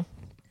 Mm-hmm.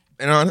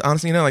 And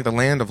honestly, you know, like the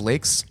land of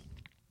lakes,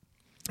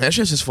 that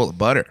shit's just full of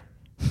butter.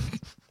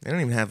 They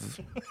don't even have...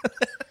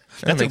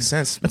 That makes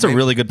sense. That's a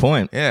really good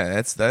point. Yeah,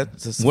 that's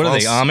what are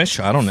they,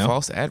 Amish? I don't know.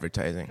 False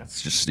advertising.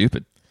 That's just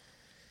stupid.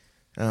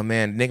 Oh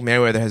man, Nick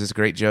Merriweather has this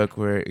great joke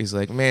where he's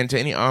like, "Man, to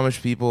any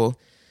Amish people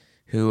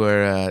who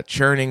are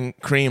churning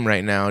cream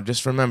right now,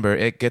 just remember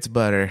it gets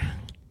butter."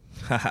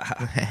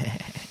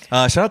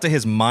 Shout out to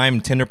his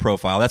mime Tinder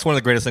profile. That's one of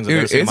the greatest things I've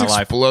ever seen in my life.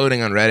 It's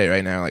exploding on Reddit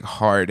right now, like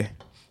hard.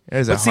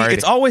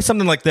 It's always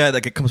something like that.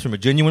 Like it comes from a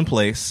genuine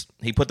place.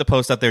 He put the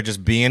post out there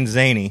just being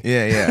zany.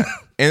 Yeah.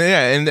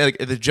 and like,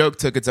 the joke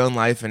took its own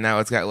life, and now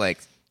it's got like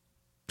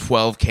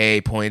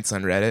 12K points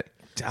on Reddit.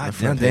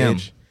 God damn.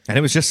 And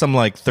it was just some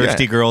like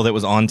thirsty girl that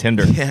was on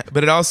Tinder. Yeah,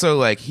 but it also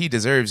like he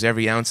deserves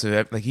every ounce of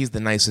it. Like he's the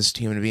nicest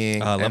human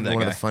being and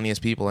one of the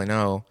funniest people I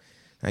know.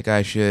 That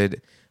guy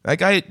should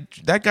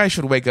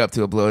wake up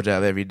to a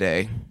blowjob every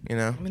day. You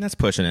know, I mean that's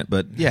pushing it,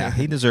 but yeah,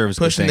 he deserves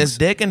pushing good his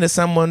dick into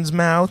someone's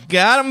mouth.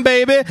 Got him,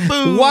 baby.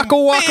 Boom. Waka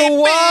waka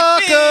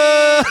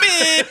waka.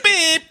 Beep,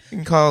 beep. You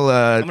can call.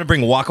 I'm gonna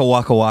bring waka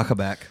waka waka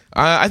back.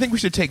 I think we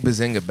should take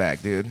Bazinga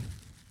back, dude.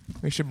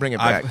 We should bring it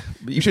back.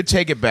 You should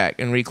take it back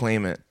and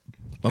reclaim it.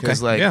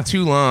 Because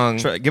too long.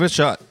 Give it a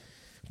shot.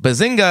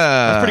 Bazinga.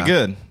 That's pretty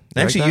good.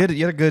 Actually,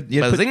 you had a good.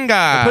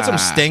 Bazinga. Put some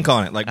stank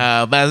on it, like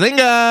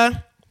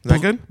Bazinga. Is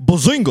that good?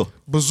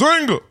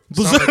 Bazinga.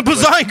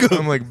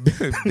 I'm like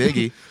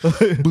Biggie.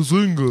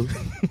 Bazinga.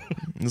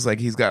 It's like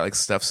he's got like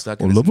stuff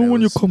stuck in his nose. I love it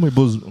when you call me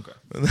Bazinga.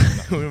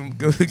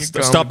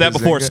 Okay. Stop that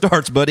before it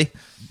starts, buddy.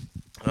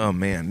 Oh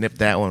man, nip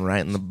that one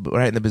right in the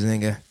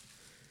Bazinga.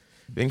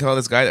 We can call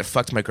this guy that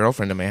fucked my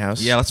girlfriend in my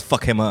house. Yeah, let's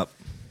fuck him up.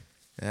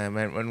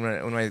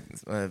 When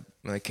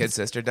my kid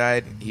sister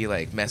died, he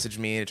like messaged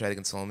me to try to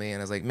console me,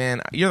 and I was like,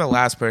 "Man, you're the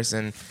last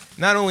person.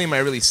 Not only am I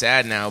really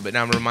sad now, but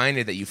now I'm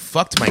reminded that you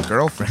fucked my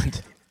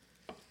girlfriend."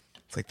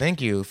 It's like,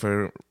 thank you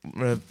for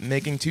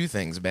making two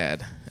things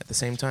bad at the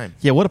same time.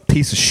 Yeah, what a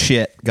piece of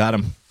shit. Got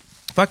him.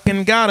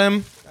 Fucking got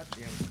him.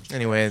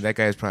 Anyway, that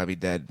guy's probably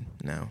dead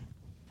now.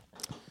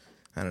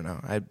 I don't know.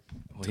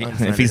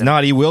 If he's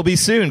not, he will be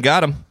soon.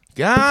 Got him.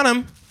 Got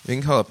him. We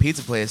can call a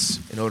pizza place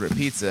and order a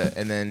pizza,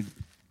 and then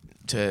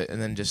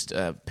just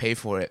pay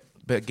for it,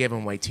 but give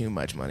him way too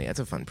much money. That's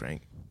a fun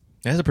prank.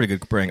 That's a pretty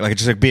good prank. Like,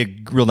 just like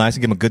be real nice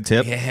and give him a good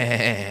tip.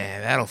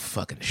 Yeah, that'll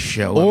fucking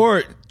show.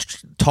 Or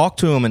talk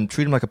to him and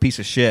treat him like a piece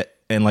of shit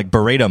and like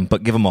berate him,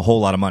 but give him a whole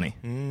lot of money.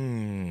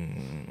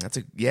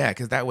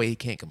 Because that way he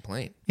can't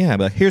complain. Yeah,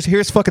 but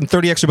here's fucking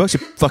 30 extra bucks. You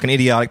fucking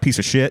idiotic piece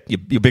of shit.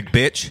 You big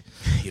bitch.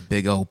 You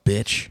big old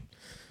bitch.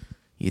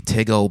 You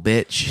tig old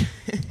bitch.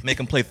 Make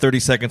him play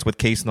 30 seconds with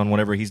Kaysen on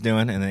whatever he's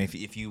doing, and then if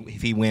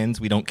he wins,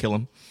 we don't kill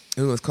him.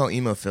 Ooh, let's call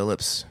Emo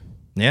Phillips.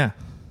 Yeah.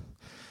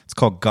 It's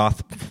called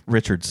Goth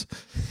Richards.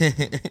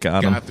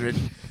 Got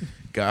him.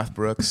 Goth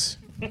Brooks.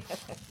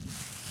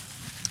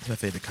 That's my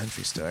favorite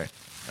country star.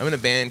 I'm in a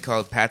band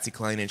called Patsy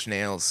Cline Inch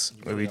Nails,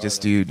 where we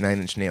just do 9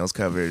 Inch Nails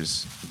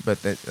covers,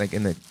 but like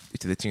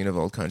to the tune of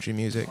old country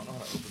music.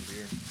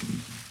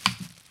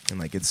 And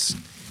like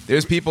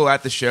there's people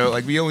at the show,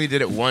 like we only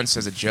did it once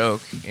as a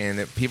joke,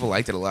 and people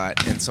liked it a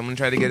lot. And someone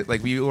tried to get it,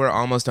 like we were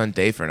almost on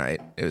Day for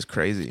Night. It was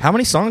crazy. How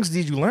many songs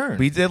did you learn?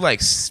 We did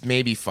like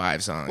maybe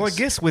 5 songs. Well, I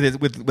guess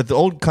with the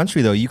old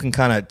country though, you can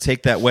kind of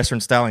take that Western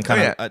style and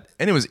kind of,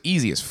 and it was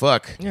easy as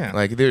fuck. Yeah,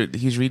 like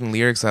he's reading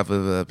lyrics off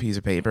of a piece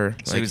of paper.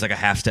 So he was like a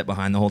half step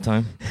behind the whole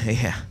time.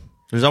 Yeah,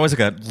 there's always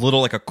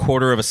like a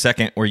quarter of a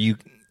second where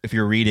if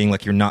you're reading,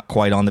 like you're not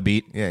quite on the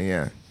beat.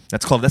 Yeah.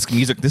 That's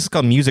music. This is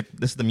called music.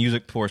 This is the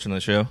music portion of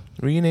the show.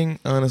 Reading,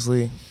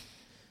 honestly,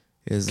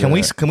 is. Can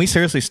we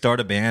seriously start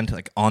a band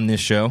like on this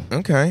show?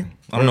 Okay.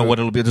 I don't know what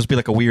it'll be. It'll just be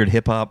like a weird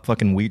hip hop,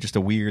 just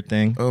a weird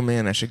thing. Oh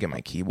man, I should get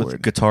my keyboard.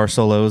 With guitar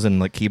solos and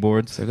like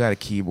keyboards. So I've got a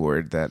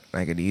keyboard that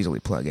I could easily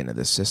plug into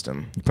this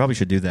system. You probably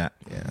should do that.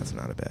 Yeah, that's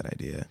not a bad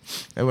idea.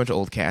 I have a bunch of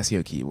old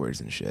Casio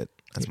keyboards and shit.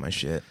 That's my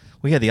shit.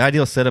 Well, yeah, the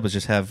ideal setup is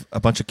just have a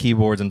bunch of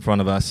keyboards in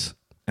front of us.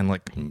 And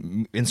like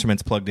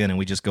instruments plugged in, and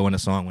we just go in a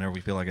song whenever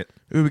we feel like it.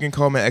 Ooh, we can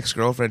call my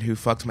ex-girlfriend who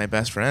fucked my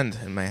best friend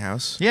in my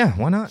house. Yeah,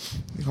 why not?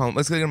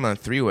 Let's get him on a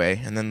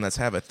 3-way, and then let's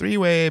have a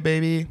 3-way,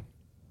 baby.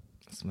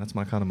 That's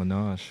my kind of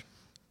menage.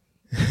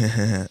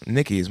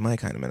 Nikki is my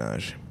kind of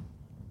menage.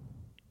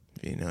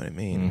 If you know what I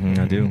mean.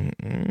 Mm-hmm, I do.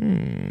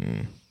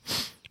 Mm-hmm.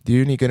 Do you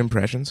have any good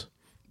impressions?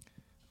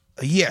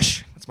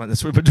 Yes.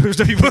 That's what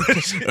producer W.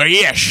 Bush.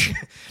 Yes.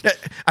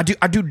 I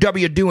do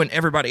W doing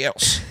everybody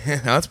else.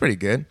 That's pretty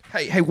good.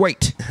 Hey,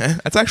 wait.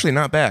 That's actually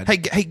not bad. Hey,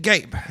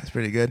 Gabe. That's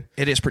pretty good.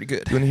 It is pretty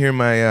good. You want to hear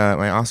my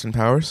my Austin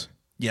Powers?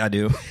 Yeah, I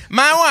do.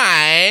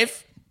 My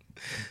wife.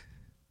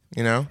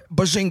 You know?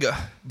 Bazinga.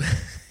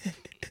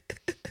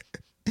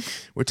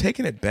 We're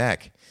taking it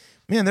back.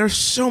 Man, there are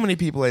so many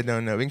people I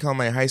don't know. We can call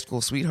my high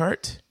school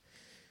sweetheart.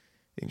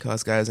 You can call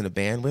this guy I was in a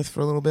band with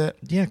for a little bit.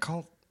 Yeah, You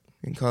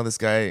can call this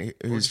guy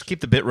who's... Just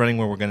keep the bit running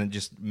where we're going to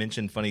just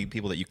mention funny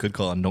people that you could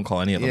call and don't call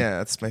any of them. Yeah,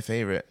 that's my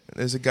favorite.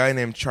 There's a guy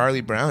named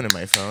Charlie Brown in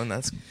my phone.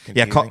 That's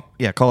confusing.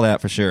 Call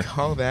that for sure.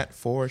 Call that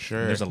for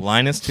sure. There's a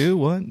Linus too.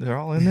 What? They're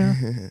all in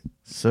there?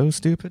 So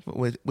stupid.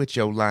 With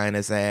your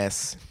Linus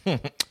ass.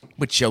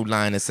 With your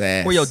Linus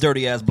ass. Where your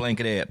dirty ass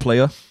blanket at,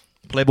 player?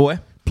 Playboy?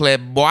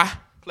 Playboy.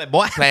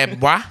 Playboy.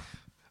 Playboy.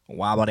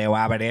 Wobble there,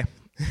 wobble there.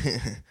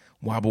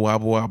 Wobble,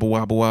 wobble, wobble,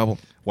 wobble, wobble.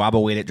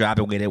 Wobble with it, drop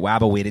it with it,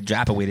 wobble with it,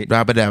 drop it with it.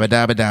 Dabba dabba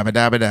dabba dabba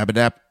dabba dabba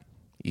dabba.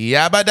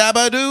 Yabba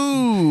dabba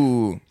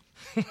doo.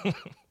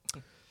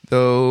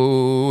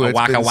 Though it's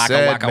Waka, been waka,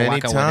 said waka, many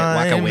waka with it,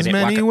 waka times, with it,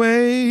 many waka.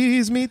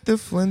 ways, meet the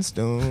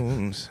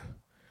Flintstones.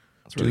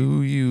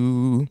 Do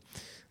you?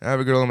 I have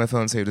a girl on my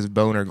phone saved as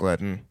Boner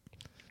Glutton.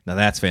 Now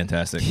that's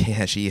fantastic.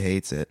 Yeah, she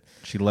hates it.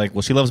 She loves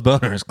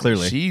boners,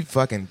 clearly. She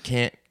fucking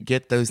can't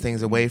get those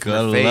things away from her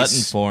Glutton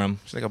face. for him.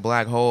 She's like a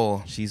black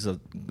hole. She's a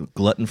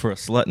glutton for a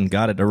slut and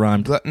got it to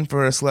rhyme. Glutton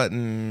for a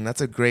slutton.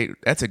 That's a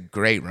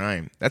great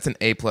rhyme. That's an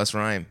A+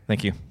 rhyme.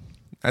 Thank you.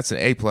 That's an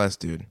A+,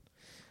 dude.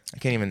 I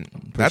can't even.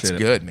 That's it.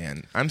 good,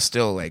 man. I'm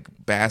still like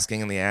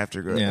basking in the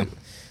afterglow. Yeah.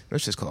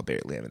 Let's just call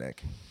Barry Laminack.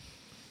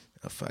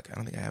 Oh fuck! I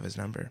don't think I have his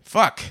number.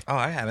 Fuck. Oh,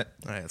 I have it.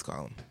 All right, let's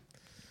call him.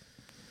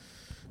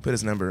 Put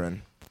his number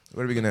in.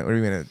 What are we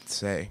gonna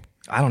say?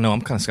 I don't know.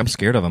 I'm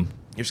scared of him.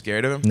 You're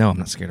scared of him? No, I'm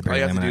not scared of All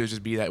Barry you have to Laminack. do is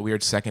just be that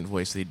weird second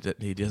voice that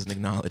he doesn't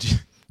acknowledge.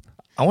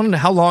 I want to know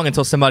how long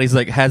until somebody's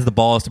like has the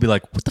balls to be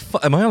like, what the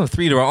fuck? Am I on a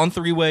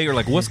three-way or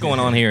like what's going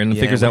on here? And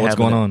figures out what's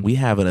going on. We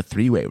have it a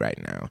 3-way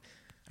right now.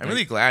 I'm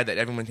really glad that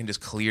everyone can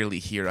just clearly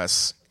hear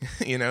us.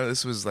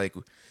 This was like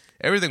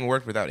everything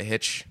worked without a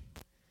hitch.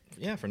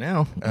 Yeah, for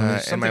now.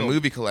 And my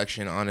movie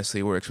collection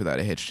honestly works without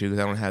a hitch too because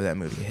I don't have that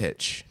movie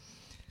Hitch.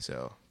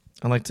 So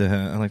I like to.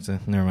 Never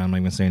mind. I'm not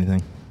going to say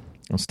anything.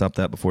 I'll stop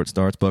that before it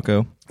starts,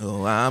 Bucko.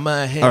 Oh, I'm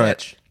a hitch. All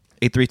right.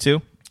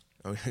 832.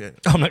 Oh, yeah.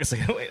 I'm not going to say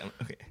it. Wait.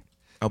 Okay.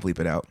 I'll bleep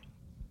it out.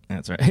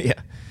 That's right.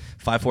 Yeah.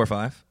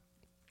 545.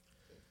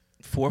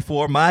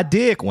 44 my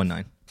dick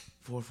 19.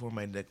 44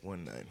 my dick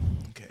 19.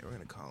 Okay, we're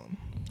gonna call him.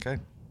 Okay.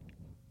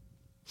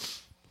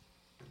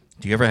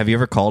 Have you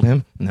ever called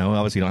him? No,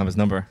 obviously you don't have his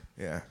number.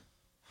 Yeah.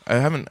 I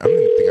don't think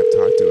I've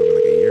talked to him in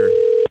like a year.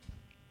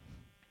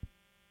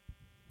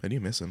 I do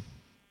miss him.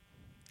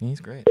 He's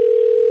great.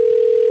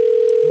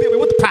 Baby,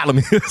 what the problem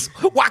is?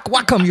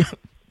 Why come you?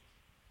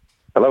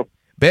 Hello.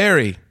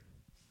 Barry.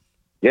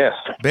 Yes.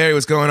 Barry,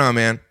 what's going on,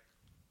 man?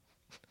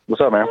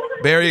 What's up, man?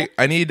 Barry,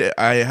 I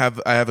have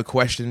a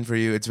question for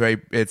you.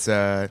 It's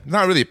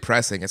not really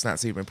pressing. It's not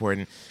super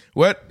important.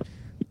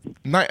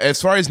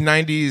 As far as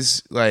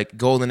 90s like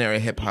golden era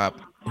hip hop,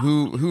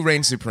 who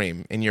reigns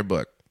supreme in your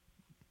book?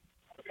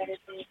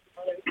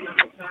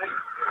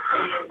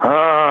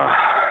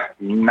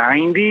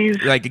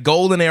 90s? Like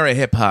golden era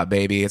hip hop,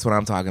 baby. That's what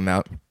I'm talking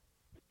about.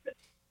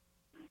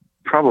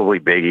 Probably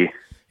Biggie.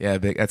 Yeah,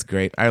 that's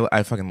great.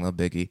 I fucking love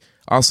Biggie.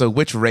 Also,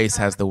 which race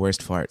has the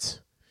worst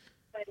farts?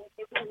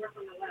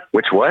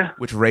 Which what?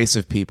 Which race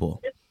of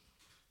people?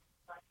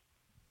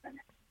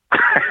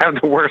 Have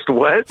the worst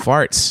what?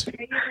 Farts.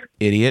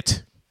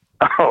 Idiot.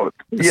 Oh,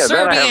 yeah,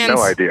 that I have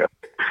no idea.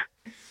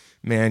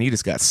 Man, you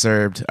just got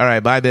served. All right,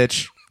 bye,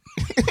 bitch.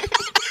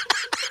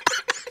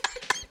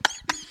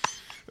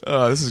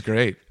 Oh, this is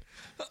great.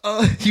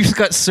 You just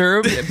got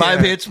served? Bye,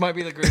 bitch might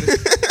be the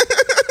greatest.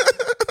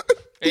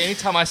 Hey,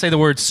 anytime I say the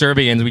word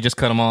Serbians, we just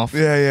cut them off.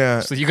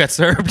 Yeah. So you got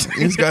served?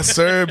 You just got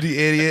served, you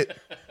idiot.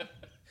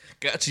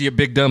 Got you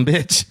big dumb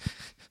bitch.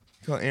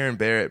 Call Aaron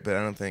Barrett, but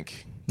I don't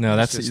think. No,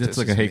 that's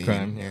like a hate mean.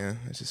 crime. Yeah,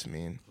 that's just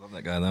mean. Love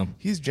that guy though.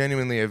 He's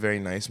genuinely a very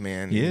nice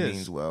man. He He is.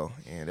 means well,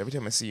 and every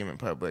time I see him in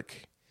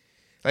public,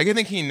 like I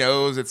think he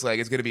knows it's like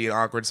it's gonna be an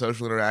awkward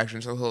social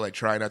interaction, so he'll like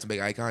try not to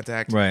make eye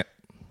contact. Right.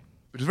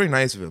 Which is very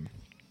nice of him.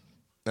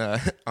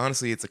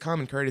 Honestly, it's a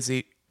common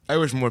courtesy. I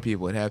wish more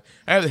people would have.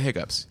 I have the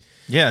hiccups.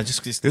 Yeah,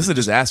 just This is a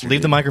disaster.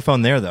 leave the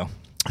microphone there though,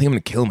 I think I'm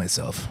gonna kill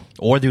myself.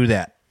 or do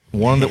that.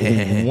 One of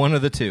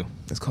the two.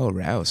 Let's call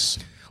Rouse.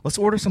 Let's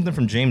order something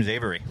from James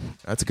Avery.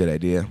 That's a good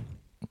idea.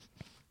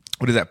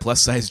 What is that,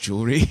 plus size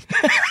jewelry?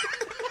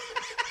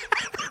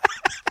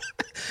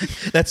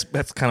 That's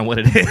kind of what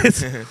it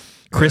is.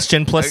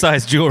 Christian plus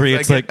size jewelry.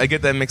 It's I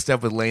get that mixed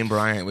up with Lane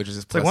Bryant, which is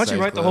his plus like, why don't you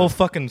size write the glove. whole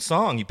fucking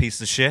song, you piece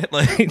of shit?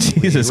 Like,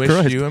 Jesus Wish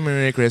Christ. you a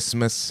Merry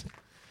Christmas.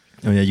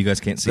 Oh, yeah, you guys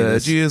can't see The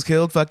this. Jews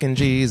killed fucking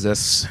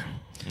Jesus.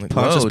 Like,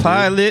 Pontius whoa, dude.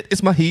 Pilate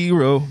is my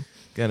hero.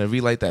 Gotta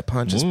relight that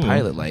Pontius Ooh.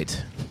 Pilate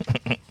light.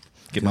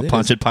 Get my It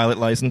Pontius Pilate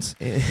license.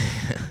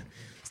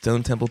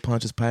 Stone Temple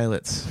Pontius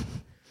Pilates.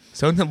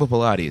 Stone Temple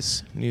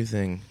Pilates. New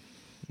thing.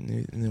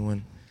 New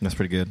one. That's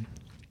pretty good.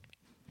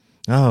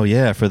 Oh,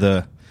 yeah, for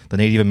the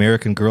Native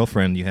American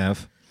girlfriend you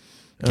have.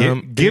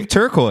 Give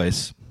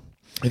turquoise.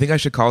 I think I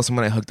should call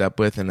someone I hooked up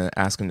with and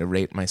ask him to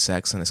rate my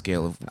sex on a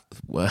scale of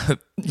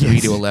 3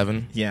 to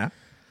 11. Yeah.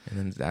 And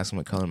then ask him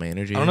what color my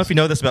energy is. I don't know if you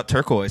know this about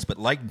turquoise, but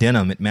like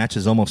denim, it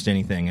matches almost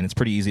anything, and it's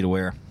pretty easy to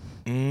wear.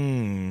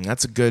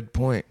 That's a good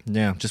point.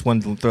 Yeah, just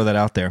wanted to throw that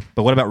out there.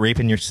 But what about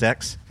raping your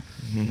sex?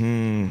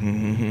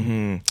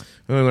 I'm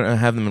going to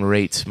have them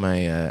rate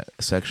my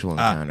sexual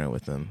encounter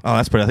with them. Oh,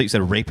 that's pretty. I thought you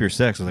said rape your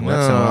sex. I was like,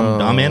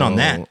 well, I'm in on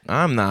that.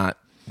 I'm not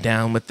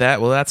down with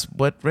that. Well, that's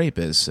what rape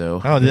is.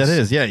 So. Oh, that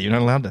is. Yeah, you're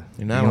not allowed to.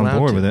 You're not be allowed on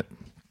board to. with it.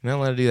 You're not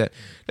allowed to do that.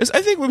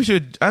 I think we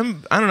should. I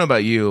don't know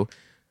about you.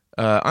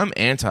 I'm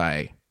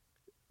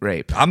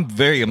anti-rape. I'm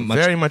very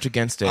much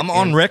against it. I'm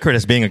on record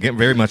as being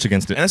very much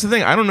against it. And that's the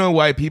thing. I don't know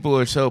why people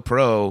are so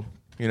pro.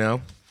 You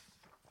know,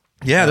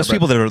 Yeah, there's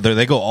people that are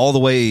they go all the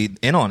way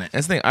in on it.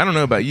 That's the thing. I don't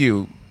know about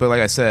you, but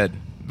like I said,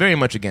 very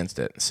much against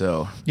it.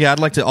 So yeah, I'd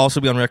like to also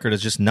be on record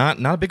as just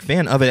not a big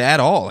fan of it at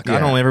all. Like I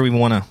don't ever even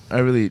want to.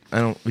 I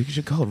don't. We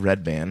should call it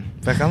Red Band.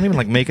 In fact, I don't even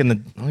like making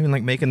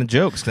the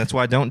jokes. That's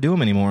why I don't do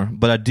them anymore.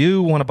 But I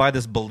do want to buy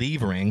this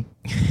Believe ring.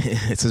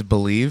 It says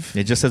Believe.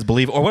 It just says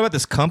Believe. Or what about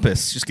this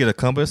compass? Just get a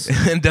compass.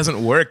 It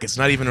doesn't work. It's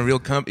not even a real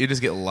compass. You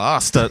just get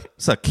lost.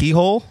 It's a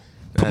keyhole.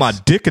 Put my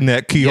dick in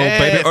that keyhole,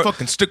 baby. Or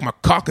fucking stick my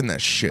cock in that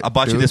shit. I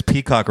bought you this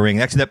peacock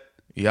ring. Actually,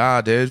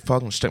 yeah, dude.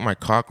 Fucking stick my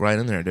cock right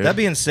in there, dude. That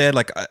being said,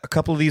 like a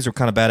couple of these are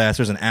kind of badass.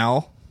 There's an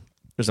owl.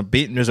 There's a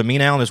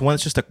mean owl. And there's one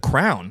that's just a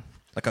crown,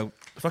 like a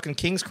fucking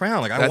king's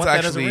crown. Like I want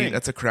that as a ring.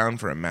 That's a crown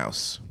for a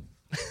mouse.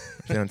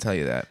 They don't tell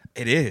you that.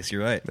 It is.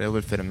 You're right. But it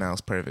would fit a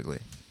mouse perfectly.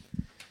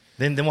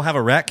 Then we'll have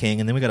a rat king,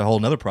 and then we got a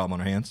whole other problem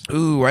on our hands.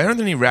 Ooh, why aren't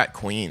there any rat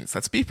queens?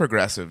 Let's be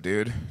progressive,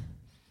 dude.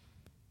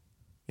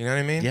 You know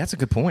what I mean? Yeah, that's a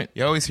good point.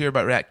 You always hear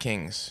about rat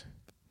kings.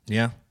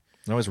 Yeah.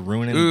 They're always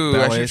ruining Ooh,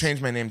 ballets. I should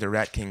change my name to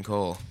Rat King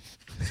Cole.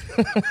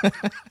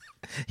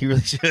 You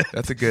really should.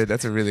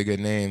 That's a really good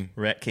name.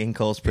 Rat King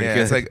Cole's pretty good.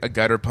 Yeah, it's like a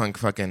gutter punk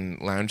fucking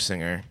lounge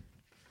singer.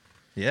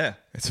 Yeah.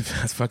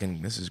 That's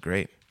fucking, this is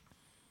great.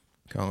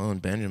 Call Owen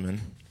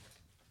Benjamin.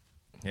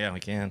 Yeah, we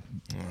can.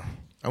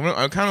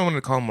 I kind of want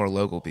to call more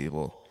local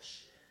people.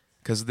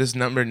 Because this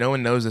number, no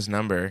one knows this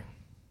number.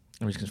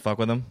 And we just can fuck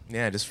with them?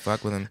 Yeah, just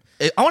fuck with them.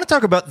 I want to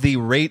talk about the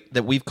rate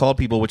that we've called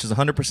people, which is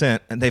 100%,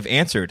 and they've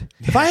answered.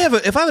 If I have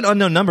an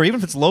unknown number, even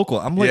if it's local,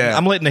 I'm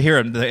letting to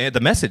hear the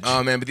message.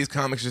 Oh man, but these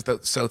comics are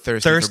just so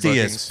thirsty. Thirsty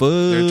for as fuck.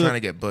 They're trying to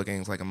get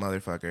bookings like a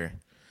motherfucker.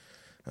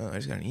 Oh, I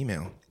just got an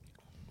email.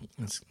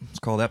 Let's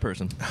call that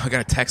person. I got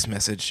a text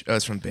message. Oh,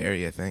 it's from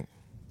Barry, I think.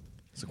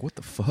 It's like, what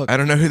the fuck? I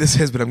don't know who this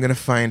is, but I'm gonna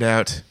find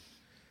out.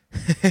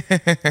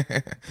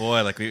 Boy,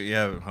 okay,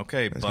 I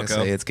was bucko.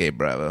 say it's Gabe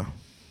Bravo.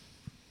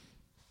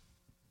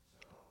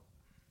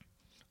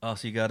 Oh,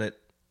 so you got it.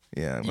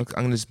 Yeah, I'm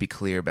gonna just be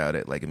clear about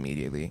it, like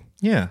immediately.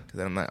 Yeah, because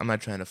I'm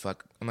not trying to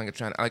fuck. I'm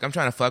trying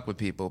to fuck with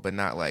people, but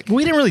not like.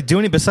 We didn't really do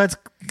any besides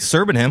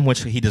serving him,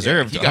 which he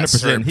deserved.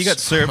 100%. He got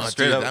served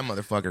straight up. That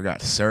motherfucker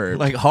got served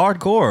like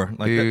hardcore,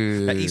 like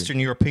that Eastern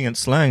European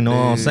slang. Know what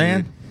I'm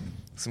saying?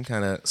 Some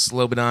kind of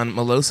Slobodan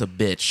Milosa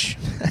bitch.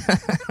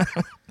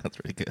 That's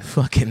pretty good.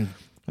 Fucking.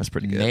 That's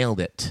pretty good. Nailed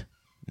it.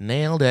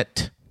 Man,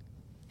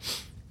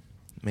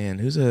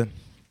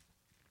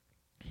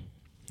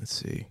 let's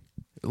see.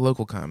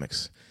 Local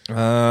comics.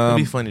 It'd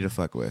be funny to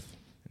fuck with.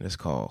 Just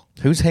call.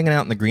 Who's hanging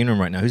out in the green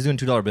room right now? Who's doing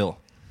 $2 bill?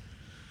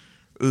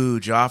 Ooh,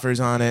 Joffer's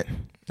on it.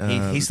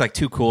 He's like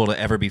too cool to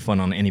ever be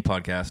fun on any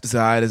podcast.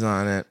 Zide is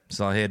on it.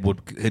 Zahid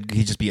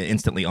he'd just be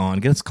instantly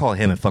on. Let's call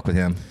him and fuck with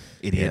him.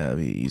 Idiot. Yeah, it'd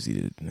be easy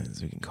to.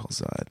 We can call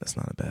Zide. That's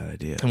not a bad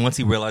idea. And once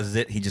he realizes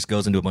it, he just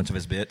goes into a bunch of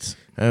his bits.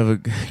 I have a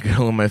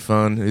girl on my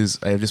phone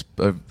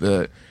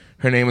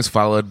her name was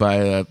followed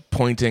by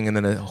pointing and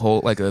then a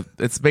whole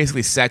it's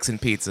basically Sex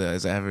and Pizza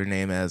as I have her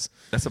name as.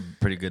 That's a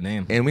pretty good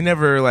name. And we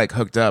never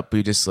hooked up.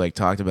 We just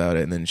talked about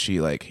it, and then she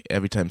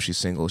every time she's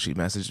single, she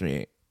messages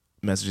me,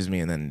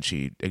 and then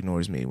she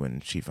ignores me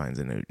when she finds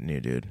a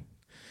new dude.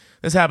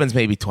 This happens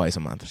maybe twice a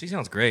month. She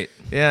sounds great.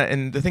 Yeah,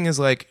 and the thing is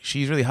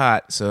she's really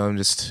hot, so I'm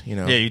just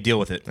Yeah, you deal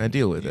with it. I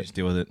deal with it. Just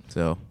deal with it.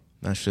 So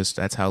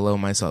that's how low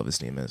my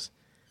self-esteem is.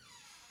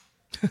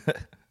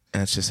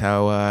 That's just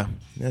how.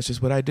 That's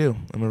just what I do.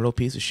 I'm a real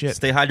piece of shit.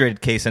 Stay hydrated,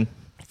 Kaysen.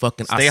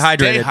 Fucking stay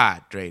hydrated. Stay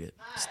hydrated.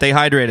 Stay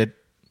hydrated.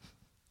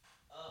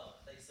 Oh,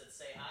 they said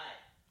say hi.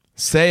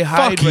 Stay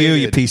hydrated. Fuck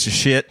you piece of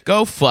shit.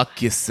 Go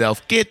fuck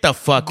yourself. Get the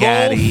fuck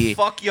out of here.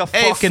 Fuck your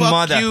fucking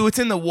mother. Fuck you. It's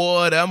in the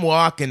water. I'm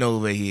walking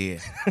over here.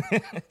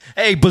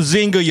 Hey,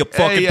 Bazinga, you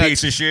fucking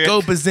piece of shit.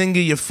 Go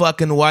Bazinga, your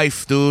fucking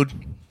wife, dude.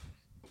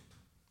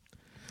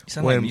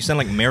 You sound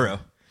like Mero.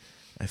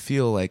 I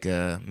feel like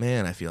a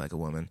man. I feel like a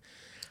woman.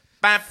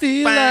 I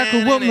feel like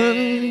a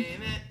woman.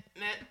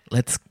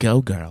 Let's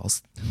go,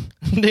 girls.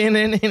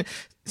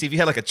 See if you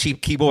had a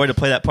cheap keyboard to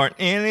play that part.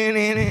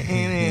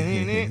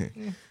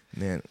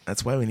 Man,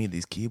 that's why we need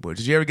these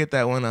keyboards. Did you ever get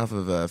that one off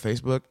of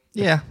Facebook?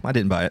 Yeah, I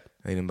didn't buy it.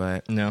 I didn't buy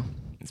it? No.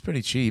 It's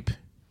pretty cheap.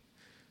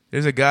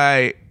 There's a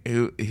guy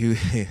who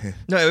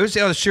No, it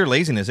was sheer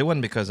laziness. It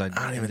wasn't because I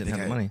didn't have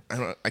the money.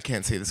 I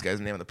can't say this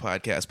guy's name on the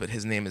podcast, but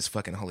his name is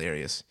fucking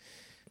hilarious.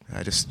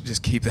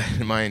 Just keep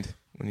that in mind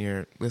when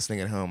you're listening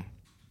at home.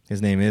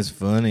 His name is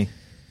funny.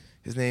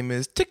 His name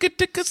is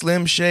Ticka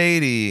Slim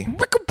Shady.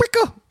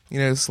 Wicka. You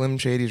know Slim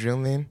Shady's real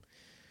name?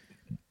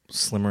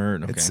 Slimmer.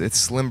 Okay. It's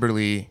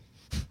Slimberly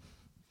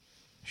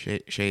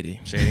Shady. Shady.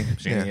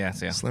 Yeah.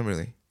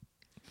 Slimberly.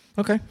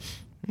 Okay.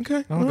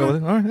 I'll go with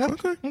it. All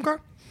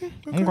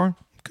right.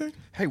 Okay.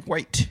 Hey,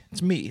 wait.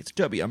 It's me. It's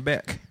W. I'm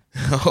back.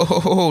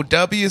 Oh,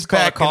 W is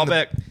back. Call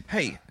back.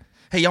 Hey,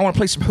 y'all want to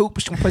play some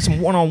hoops? You want to play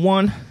some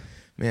one-on-one?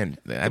 Man,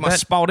 get my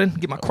spot in,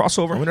 get my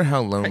crossover. I wonder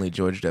how lonely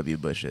George W.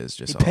 Bush is.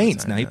 He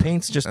paints now. He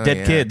paints just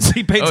dead kids.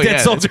 He paints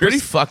dead soldiers. It's pretty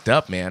fucked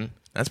up, man.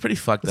 That's pretty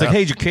fucked up.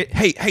 It's like,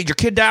 hey, your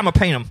kid die. I'm gonna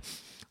paint him.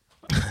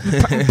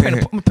 I'm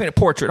gonna paint a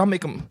portrait. I'll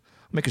make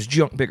his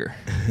junk bigger.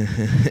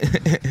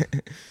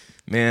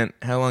 Man,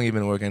 how long you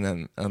been working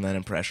on that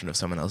impression of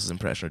someone else's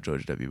impression of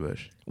George W.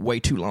 Bush? Way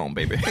too long,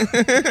 baby.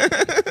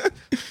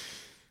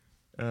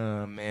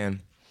 Oh,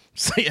 man.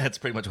 So yeah, that's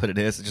pretty much what it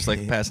is. It's just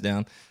like passed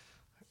down.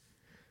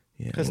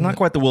 Yeah, It's not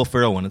quite the Will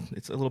Ferrell one.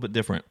 It's a little bit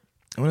different.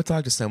 I want to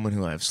talk to someone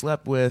who I've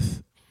slept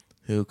with,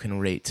 who can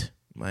rate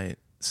my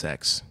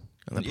sex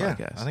on the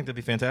podcast. I think that'd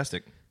be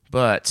fantastic.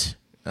 But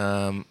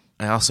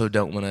I also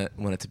don't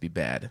want it to be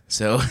bad.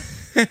 So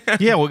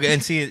yeah, well,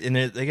 and see,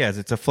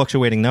 it's a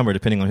fluctuating number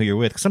depending on who you're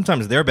with.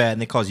 Sometimes they're bad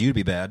and they cause you to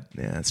be bad.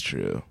 Yeah, that's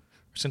true.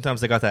 Sometimes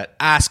they got that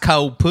ice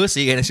cold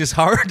pussy and it's just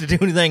hard to do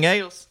anything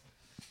else.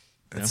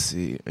 Let's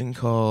see. We can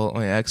call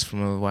my ex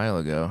from a while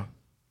ago.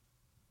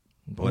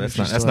 Boy,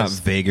 that's not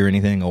vague or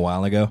anything. A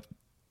while ago.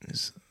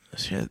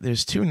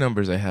 There's 2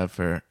 numbers I have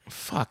for.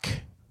 Fuck.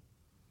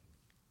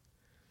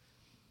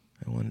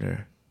 I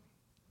wonder.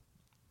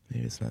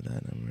 Maybe it's not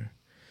that number.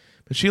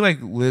 But she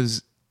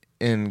lives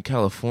in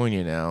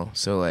California now,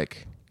 so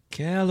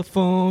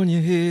California,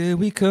 here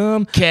we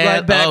come.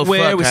 Right back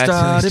where we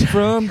started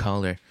from.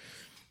 Call her.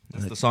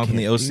 That's the song from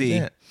the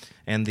OC.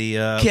 And the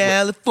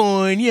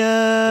California.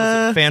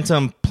 Was it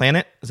Phantom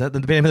Planet? Is that the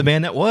name of the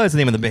band? That was the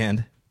name of the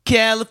band.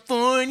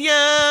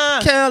 California.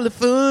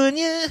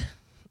 California.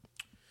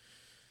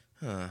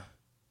 Huh.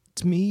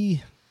 It's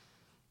me.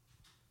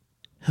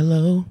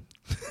 Hello.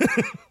 You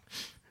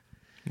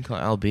can call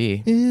Al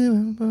B.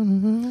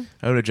 I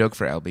wrote a joke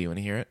for Al B. You want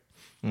to hear it?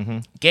 Mm-hmm.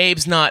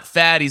 Gabe's not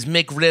fat. He's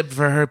McRib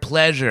for her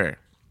pleasure.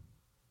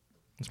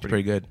 That's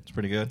pretty good. It's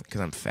pretty good.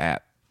 Because I'm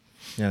fat.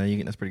 Yeah,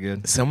 that's pretty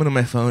good. Someone on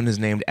my phone is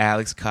named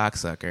Alex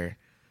Cocksucker.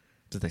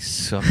 Did they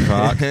suck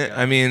cock?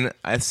 I mean,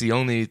 that's the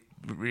only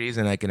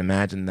reason I can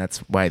imagine that's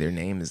why their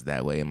name is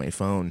that way in my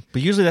phone.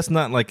 But usually that's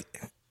not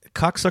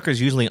cocksuckers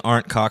usually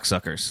aren't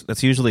cocksuckers.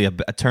 That's usually a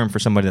term for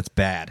somebody that's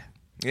bad.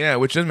 Yeah,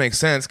 which does make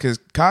sense because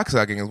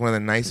cocksucking is one of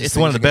the nicest. It's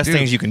one of the best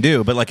things you can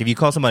do. But if you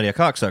call somebody a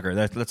cocksucker,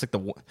 that's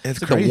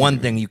the one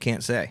thing you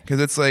can't say. Because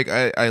it's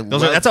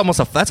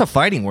that's a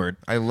fighting word.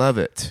 I love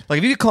it.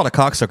 If you get called a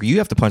cocksucker, you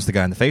have to punch the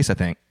guy in the face. I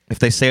think if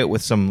they say it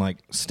with some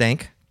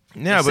stank.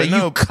 Yeah, but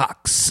no, you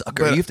cocksucker.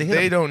 But you have to hit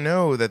they them. don't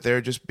know that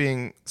they're just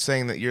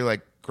saying that you're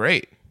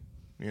great,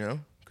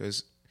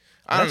 because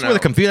That's where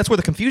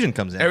the confusion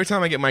comes in. Every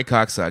time I get my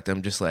cock sucked,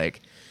 I'm just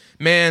like,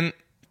 man,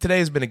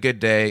 today's been a good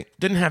day.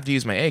 Didn't have to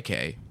use my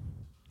AK,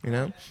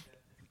 I'm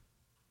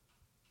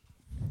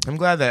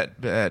glad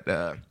that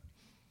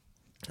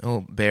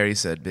Barry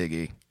said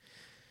Biggie.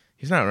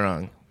 He's not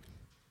wrong.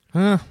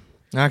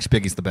 Actually,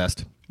 Biggie's the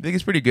best.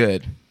 Biggie's pretty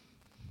good.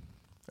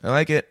 I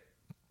like it.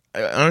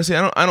 Honestly,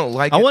 I don't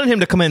like it. I wanted him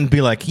to come in and be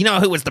like,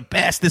 who was the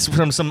best? This was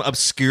from some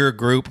obscure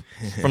group,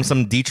 from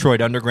some Detroit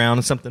underground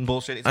or something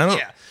bullshit. I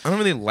don't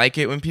really like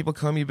it when people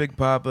call me Big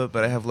Papa,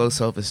 but I have low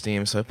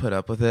self-esteem, so I put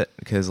up with it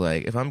because,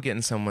 if I'm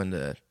getting someone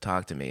to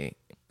talk to me,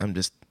 I'm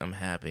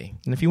happy.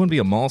 And if you want to be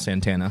a mall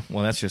Santana,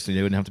 well, that's just, it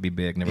wouldn't have to be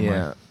big. Never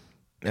mind.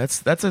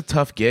 That's a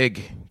tough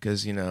gig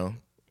because,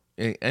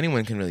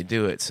 anyone can really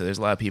do it. So there's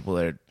a lot of people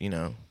that are,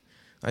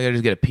 I gotta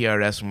just get a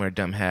PRS and wear a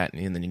dumb hat,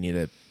 and then you need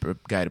a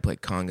guy to play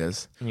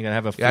congas. And you gotta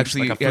have a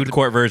food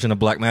court version of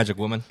Black Magic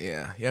Woman.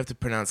 Yeah, you have to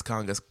pronounce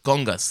congas.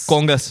 Congas.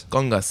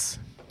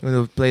 You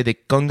want to play the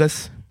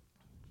congas?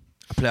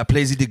 I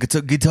play the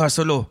guitar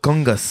solo.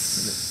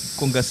 Congas.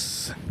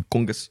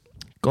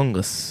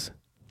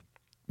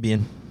 Bien.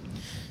 Do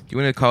you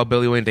want to call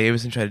Billy Wayne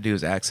Davis and try to do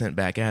his accent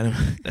back at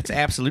him? That's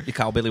absolutely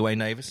call Billy Wayne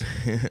Davis.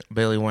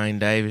 Billy Wayne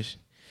Davis.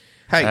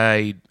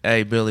 Hey,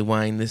 Billy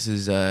Wayne. This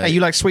is. Hey,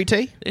 you like sweet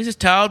tea? This is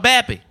Todd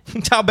Bappy.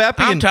 Todd Bappy.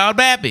 I'm Todd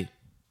Bappy.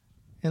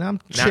 And I'm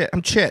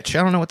Chitch.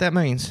 I don't know what that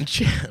means.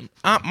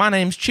 My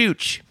name's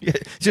Chooch. Yeah,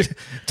 just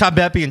Todd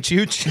Bappy and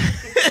Chooch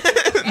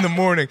in the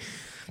morning.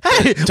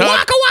 Hey, waka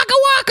waka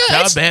waka.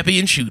 Todd Bappy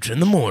and Chooch in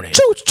the morning.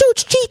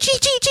 Chooch, chee.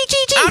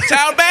 I'm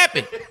Todd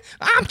Bappy.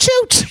 I'm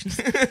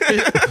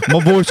Chooch. My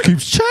voice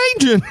keeps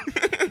changing.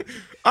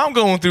 I'm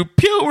going through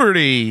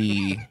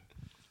puberty.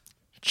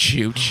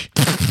 Chooch.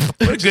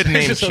 What a good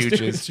name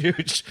Chooch is.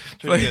 Chooch.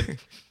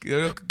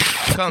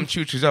 Call him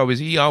Chooch.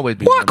 He always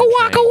be waka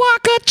waka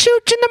waka.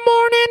 Chooch in the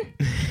morning.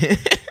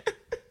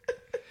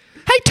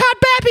 Hey, Todd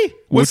Bappy.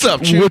 What's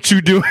up, Chooch? What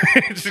you doing?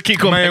 Just keep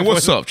going. Man,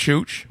 what's up,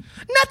 Chooch?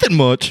 Nothing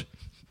much.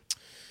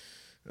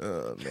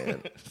 Oh,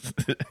 man.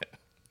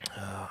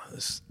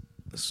 This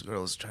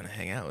girl is trying to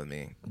hang out with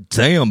me.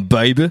 Damn,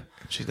 baby.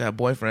 She's got a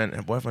boyfriend.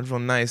 Her boyfriend's real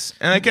nice.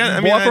 And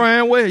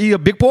boyfriend, he a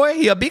big boy?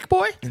 He a big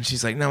boy? And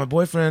she's like, no, my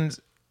boyfriend's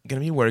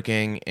going to be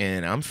working,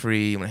 and I'm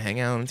free. I'm going to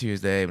hang out on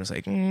Tuesday. And it's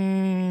like,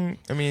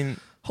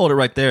 Hold it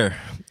right there,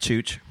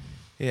 Chooch.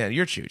 Yeah,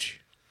 you're Chooch.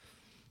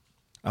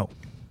 Oh.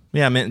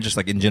 Yeah, I meant just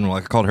in general.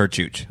 I called her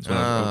Chooch.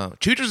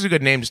 Chooch is a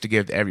good name just to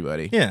give to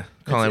everybody. Yeah.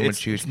 Call everyone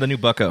Chooch. It's the new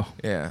bucko.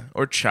 Yeah.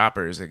 Or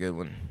Chopper is a good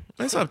one.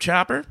 What's up,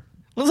 Chopper?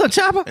 What's up,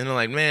 Chopper? And they're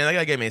like, man, that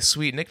guy gave me a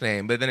sweet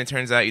nickname. But then it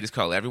turns out you just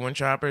call everyone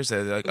Chopper.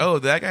 So they're like, oh,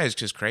 that guy's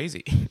just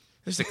crazy.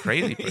 Just a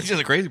crazy person. He's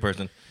just a crazy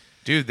person.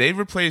 Dude, they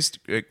replaced...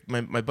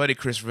 my buddy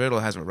Chris Riddle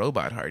has a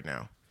robot heart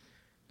now.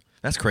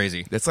 That's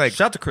crazy. That's like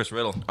shout out to Chris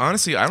Riddle.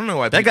 Honestly, I don't know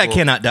why that guy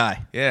cannot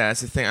die. Yeah,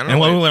 that's the thing. I don't and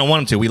know we don't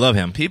want him to. We love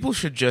him. People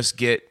should just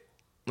get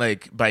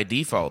like by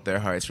default their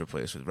hearts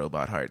replaced with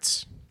robot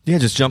hearts. Yeah,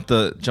 just jump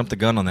the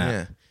gun on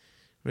that.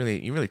 Yeah,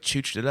 you really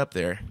chooched it up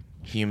there.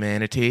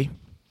 Humanity.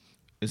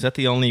 Is that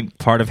the only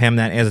part of him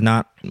that is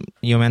not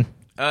human?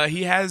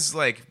 He has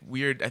like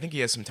weird. I think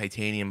he has some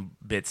titanium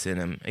bits in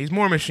him. He's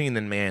more machine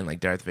than man, like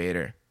Darth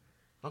Vader.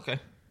 Okay.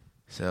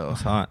 So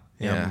that's hot.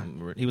 Yeah,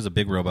 he was a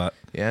big robot.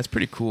 Yeah, that's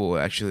pretty cool.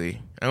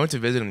 Actually, I went to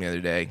visit him the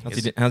other day.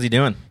 How's he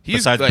doing?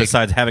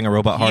 Besides having a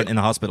robot heart in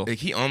the hospital, like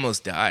he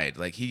almost died.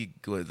 Like he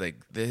was like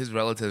his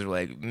relatives were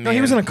like, man. No,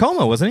 he was in a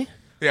coma, wasn't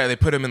he? Yeah, they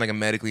put him in like a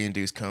medically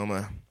induced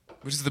coma,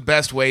 which is the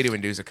best way to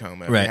induce a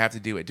coma. Right, you have to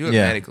do it. Do it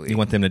medically. You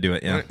want them to do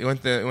it. Yeah, you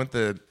want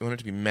it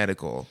to be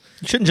medical.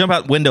 You shouldn't jump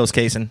out windows,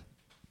 Kaysen.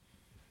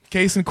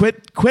 Kaysen,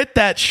 quit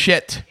that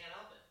shit.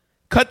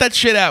 Cut that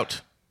shit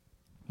out.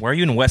 Why are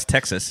you in West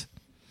Texas?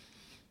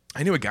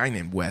 I knew a guy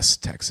named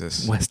West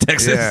Texas. West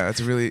Texas? Yeah,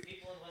 that's really...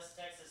 People in West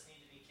Texas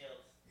need to be killed.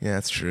 Yeah,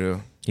 that's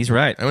true. He's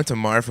right. I went to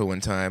Marfa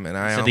one time, and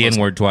I said the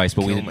N-word twice,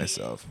 but we killed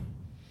myself.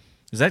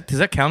 Does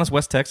that count as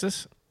West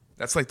Texas?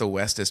 That's like the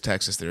westest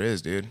Texas there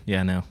is, dude. Yeah,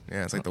 I know.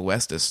 Yeah, it's like the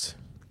westest.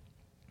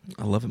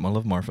 I love it. I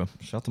love Marfa.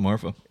 Shout out to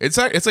Marfa. It's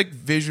like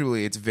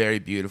visually, it's very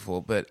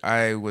beautiful. But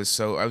I was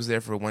there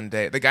for one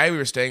day. The guy we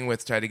were staying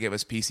with tried to give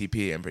us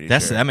PCP. I'm pretty sure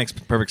that makes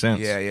perfect sense.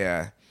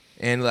 Yeah.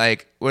 And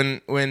like when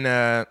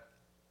the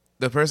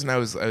person we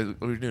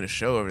were doing a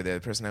show over there,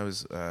 the person I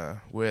was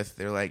with,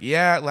 they're like,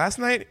 yeah, last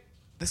night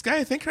this guy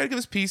I think tried to give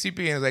us PCP,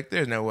 and I was like,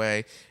 there's no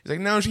way. He's like,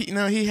 no,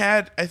 he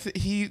had.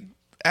 He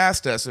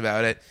asked us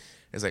about it.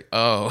 It's like,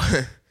 oh.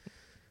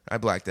 I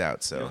blacked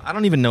out, so I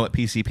don't even know what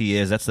PCP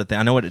is. That's the thing.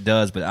 I know what it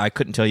does, but I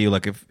couldn't tell you.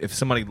 Like, if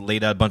somebody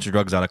laid out a bunch of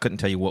drugs out, I couldn't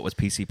tell you what was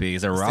PCP.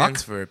 Is that rock?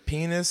 Stands for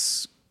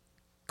penis,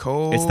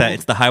 cold.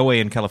 It's the highway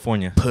in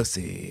California.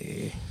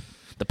 Pussy.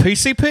 The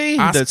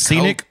PCP, the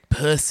scenic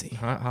pussy.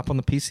 Hop on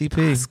the PCP.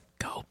 Let's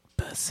go,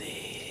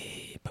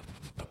 pussy,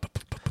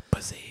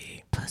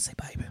 pussy,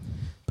 baby,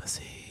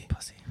 pussy.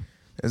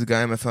 There's a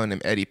guy on my phone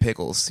named Eddie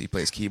Pickles. He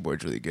plays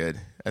keyboards really good.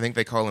 I think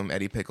they call him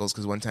Eddie Pickles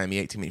because one time he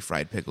ate too many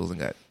fried pickles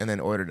and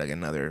then ordered like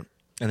another.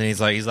 And then he's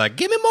like,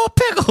 give me more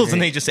pickles,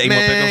 and then he just ate more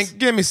pickles.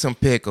 Give me some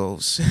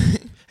pickles.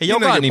 Hey, y'all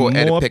got any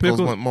more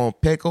pickles? Want more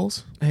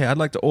pickles? Hey, I'd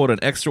like to order an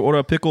extra order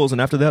of pickles,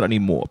 and after that, I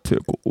need more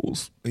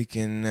pickles. We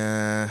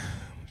can,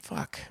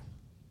 fuck.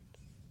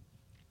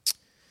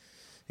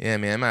 Yeah,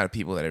 man, I'm out of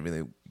people that I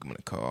really want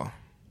to call.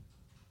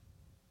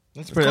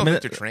 Let's call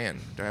Victor Tran.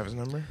 Do I have his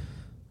number?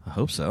 I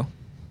hope so.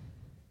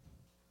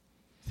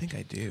 I think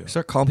I do.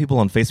 Start calling people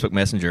on Facebook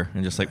Messenger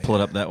and just pull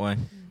it up that way.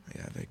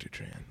 Yeah, Victor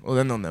Tran. Well,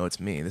 then they'll know it's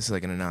me. This is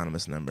like an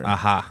anonymous number.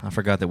 Aha! I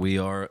forgot that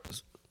we're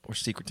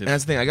secretive. And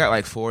that's the thing. I got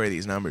like 4 of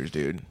these numbers,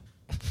 dude.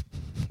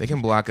 They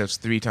can block us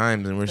 3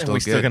 times and we're still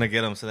good. Still gonna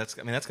get them. So that's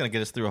gonna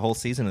get us through a whole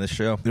season of this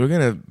show. We're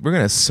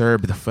gonna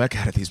serve the fuck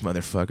out of these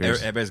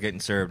motherfuckers. Everybody's getting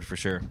served for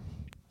sure.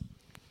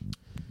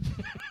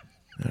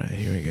 All right,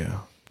 here we go.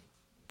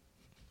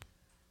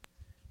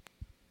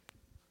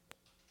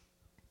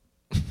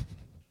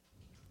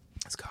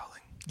 It's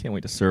calling. Can't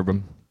wait to serve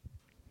them.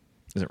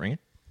 Is it ringing?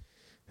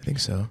 I think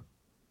so.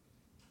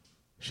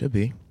 Should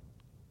be.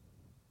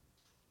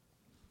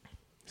 It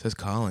says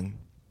calling.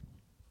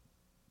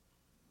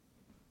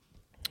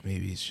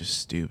 Maybe he's just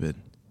stupid.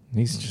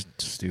 He's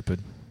just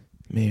stupid.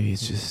 Maybe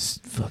he's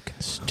just fucking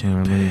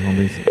stupid.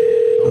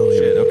 Oh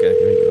shit!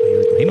 Okay.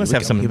 He must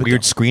have some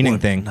weird screening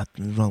thing.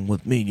 Nothing wrong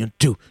with me and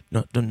 2.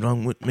 Nothing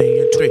wrong with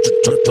me and 3.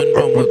 Nothing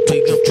wrong with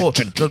me and 4.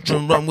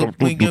 Nothing wrong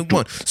with me and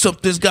 1.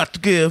 Something's got to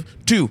give.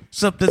 2.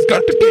 Something's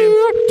got to give.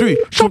 3.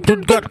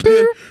 Something's got to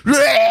give.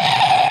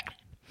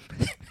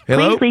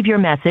 Hello? Please leave your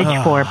message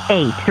for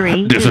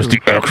 832. This is the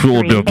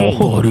actual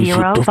devil.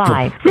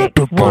 80561. Let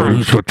the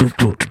bodies hit the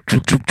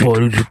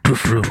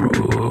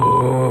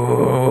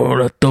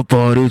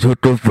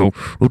floor.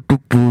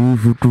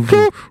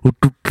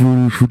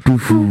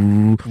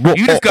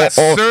 You just got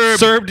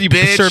served, you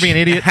bitch. Serbian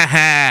idiot. All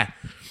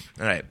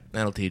right,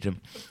 that'll teach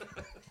him.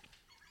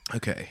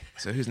 Okay,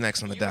 so who's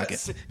next on the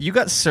docket? You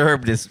got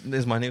served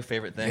is my new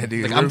favorite thing. Yeah,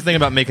 dude, I'm thinking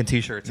about making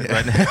T-shirts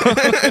right now.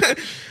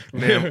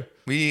 Man,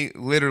 we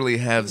literally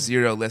have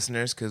 0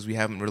 listeners because we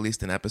haven't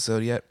released an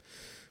episode yet.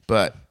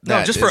 But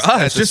just for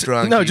us, just for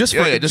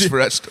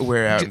us to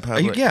wear out in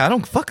public. Yeah, I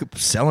don't fuck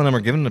selling them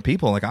or giving them to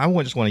people. Like I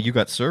just want a "You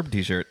Got Served"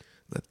 T-shirt.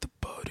 Let the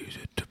bodies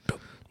hit the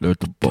floor. Let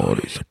the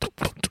bodies hit the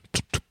floor.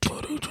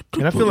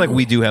 And I feel like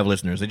we do have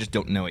listeners. They just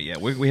don't know it yet.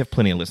 We have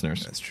plenty of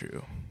listeners. That's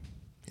true.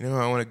 You know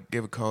who I want to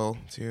give a call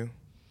to?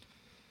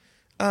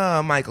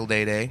 Michael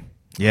Day Day.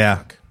 Yeah.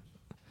 Fuck.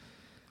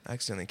 I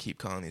accidentally keep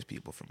calling these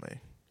people from my... All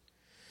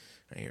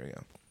right, here we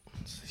go.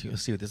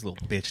 Let's see what this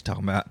little bitch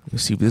talking about.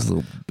 Let's see what this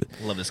little...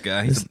 Love this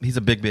guy. He's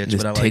a big bitch,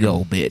 this but I like big him.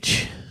 old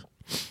bitch.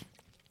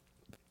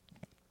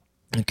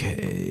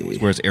 Okay. He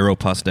wears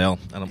Aeropostale.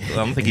 I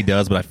don't think he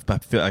does, but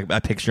I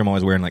picture him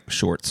always wearing like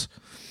shorts.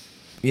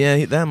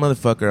 Yeah, that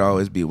motherfucker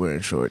always be wearing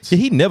shorts.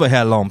 He never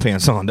had long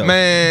pants on, though.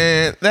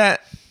 Man,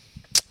 that...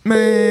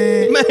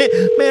 Man,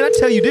 I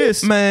tell you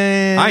this.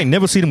 Man. I ain't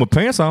never seen him with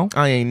pants on.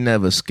 I ain't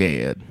never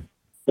scared.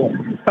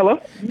 Hello?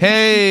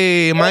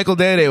 Hey, Michael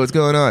Dede, what's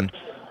going on?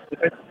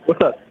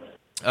 What's up?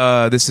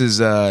 This is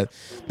the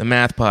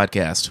Math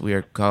Podcast. We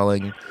are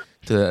calling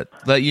to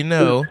let you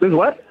know. This is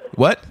what?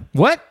 What?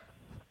 What?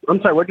 I'm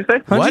sorry, what'd you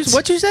say?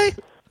 What'd you say?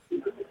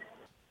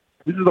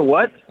 This is the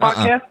what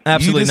podcast?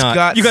 Absolutely you just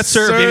not. You got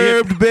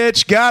served,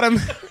 bitch. Got him.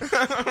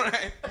 All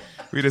right.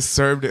 We just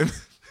served him.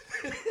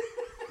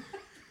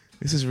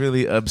 This is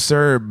really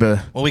absurd.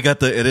 Well, we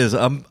got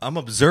I'm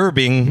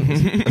observing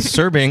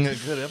a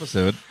good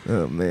episode.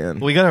 Oh man.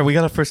 We got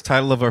our first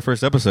title of our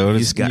first episode. You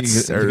just got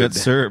served. You got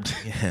served.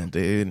 Yeah,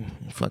 dude.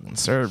 You fucking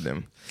served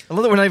him. I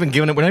love that we're not even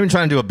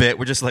trying to do a bit.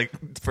 We're just like,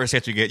 first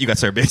answer you got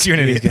served, bitch. You're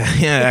an idiot.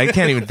 Yeah, I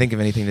can't even think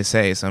of anything to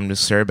say, so I'm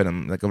just serving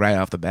him like right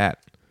off the bat.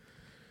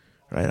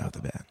 Right off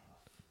the bat.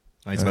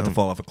 He's about to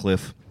fall off a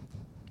cliff.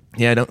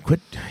 Yeah, don't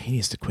quit. He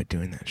needs to quit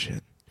doing that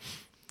shit.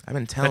 I've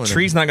been telling him. That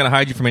tree's not going to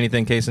hide you from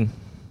anything, Kaysen.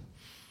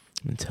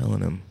 I've been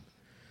telling him.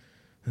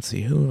 Let's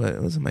see, who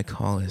was in my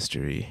call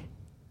history?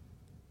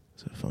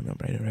 Is there a phone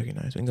number I didn't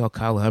recognize? We can call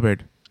Kyle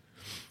Hubbard.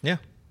 Yeah.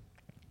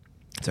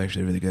 It's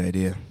actually a really good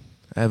idea.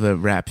 I have a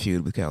rap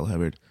feud with Kyle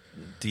Hubbard.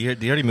 Do you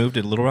already move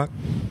to Little Rock?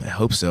 I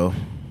hope so.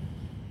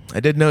 I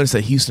did notice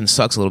that Houston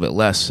sucks a little bit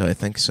less, so I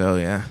think so,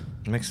 yeah.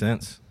 Makes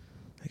sense.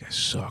 That guy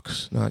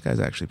sucks. No, that guy's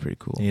actually pretty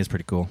cool. He is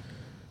pretty cool.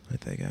 I like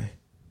that guy.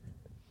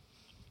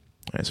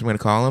 All right, so I'm going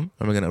to call him,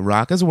 and we're going to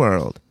rock his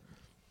world.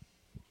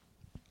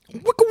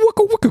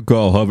 Wicka,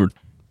 Kyle Hubbard.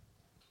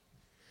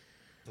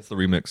 That's the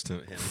remix to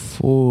him.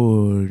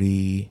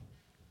 40.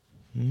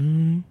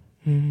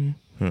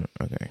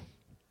 Okay.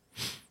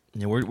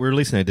 Yeah, we're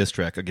releasing a diss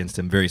track against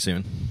him very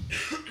soon.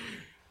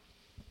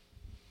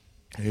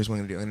 Here's what I'm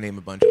going to do. I'm going to name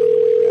a bunch of other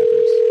white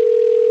rappers.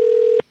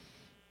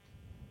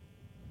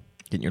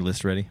 Getting your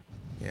list ready?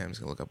 Yeah, I'm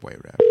just going to look up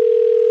white rap.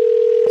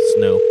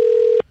 Snow.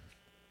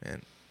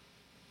 And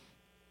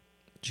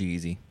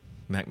G-Eazy.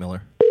 Mac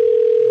Miller.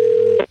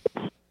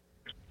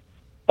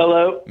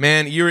 Hello?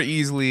 Man, you were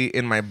easily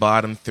in my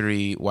bottom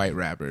 3 white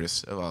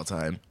rappers of all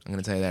time. I'm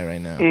going to tell you that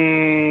right now.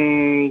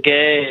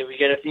 Okay, we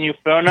got a new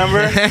phone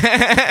number?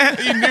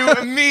 You knew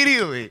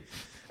immediately.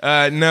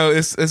 No,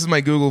 this is my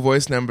Google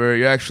Voice number.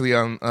 You're actually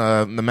on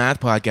the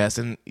Math Podcast.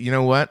 And you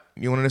know what?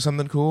 You want to know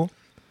something cool?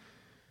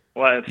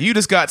 What? You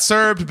just got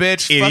served,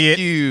 bitch. Idiot. Fuck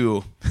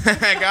you.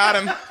 I got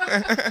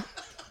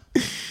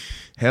him.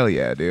 Hell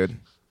yeah, dude.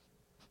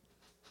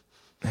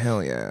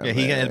 Hell yeah. Yeah,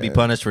 he had to be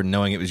punished for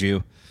knowing it was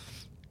you.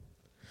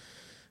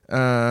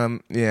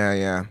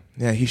 Yeah,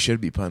 he should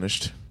be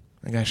punished.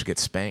 That guy should get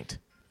spanked.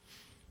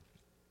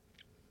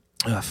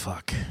 Oh,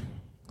 fuck.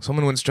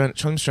 Someone's trying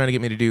to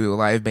get me to do a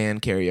live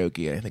band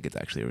karaoke. I think it's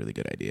actually a really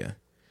good idea.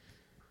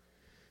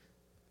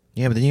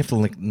 Yeah, but then you have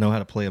to know how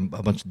to play a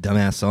bunch of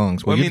dumbass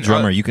songs. Well, I you're mean, the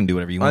drummer. You can do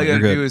whatever you want. All you gotta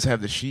You're do good. is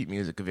have the sheet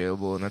music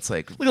available, and that's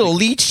like... Little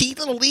lead sheet?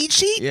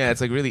 Yeah, it's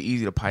like really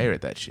easy to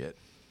pirate that shit.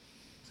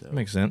 So, That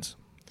makes sense.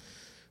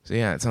 So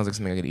yeah, it sounds like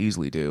something I could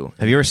easily do.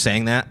 Have you ever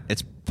sang that?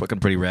 It's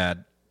fucking pretty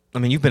rad. I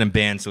mean, you've been in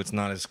bands, so it's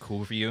not as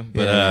cool for you,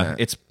 but Yeah.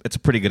 it's a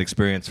pretty good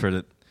experience for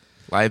the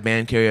Live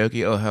band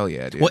karaoke? Oh, hell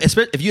yeah, dude. Well,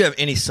 if you have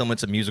any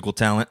semblance of musical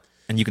talent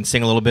and you can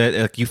sing a little bit,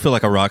 like, you feel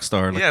like a rock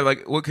star. Yeah,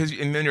 because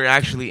and then you're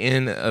actually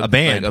in a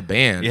band. like a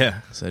band.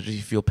 Yeah. So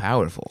you feel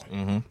powerful.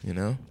 Mm-hmm. You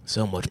know,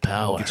 so much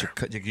power.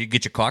 You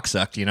get your cock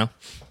sucked. You know.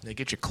 They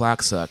get your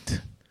clock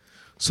sucked.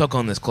 Suck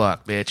on this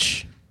clock,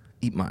 bitch.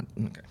 Eat my.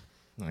 Okay.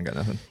 I got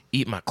nothing.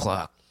 Eat my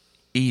clock.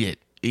 Eat it.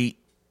 Eat.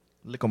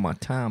 Lick on my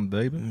time,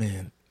 baby.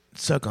 Man,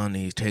 suck on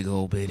these tig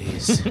old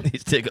bitties.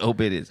 These tig old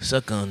bitties.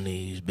 Suck on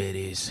these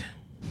bitties.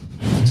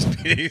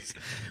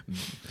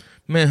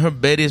 Man, her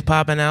bitties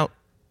popping out.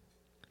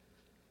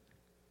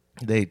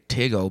 They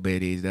tig old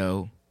bitties,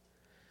 though.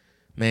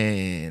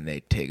 Man, they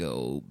tig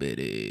old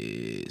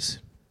bitties.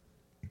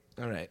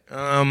 All right.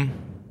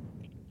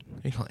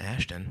 You call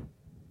Ashton?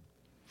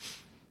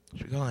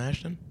 Should we call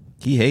Ashton?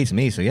 He hates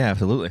me, so yeah,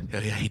 absolutely. Oh,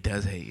 yeah, he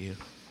does hate you.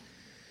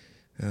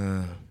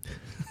 I'm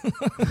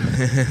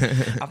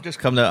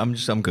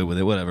good with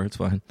it. Whatever, it's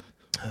fine.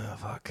 Oh,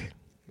 fuck.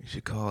 You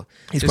should call.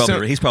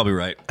 He's probably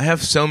right. I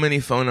have so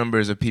many phone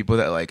numbers of people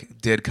that like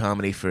did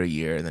comedy for a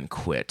year and then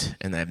quit,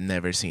 and I've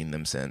never seen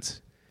them since.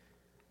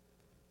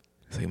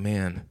 It's like,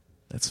 man,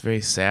 that's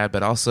very sad,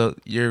 but also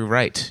you're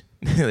right.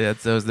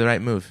 that was the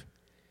right move.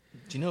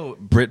 Do you know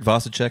Britt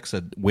Vosicek's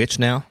a witch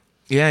now?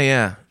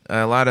 Yeah.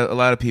 A lot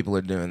of people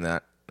are doing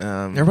that.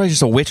 Everybody's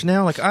just a witch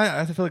now. Like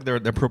I feel like they're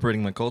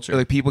appropriating my culture.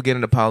 Like people get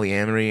into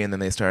polyamory and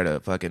then they start a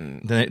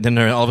fucking then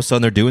they're all of a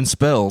sudden they're doing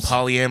spells.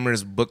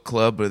 Polyamorous book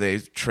club where they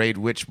trade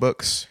witch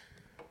books.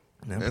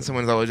 And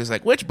someone's always just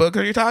like, "Which book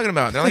are you talking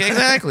about?" And they're like,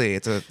 "Exactly."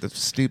 It's a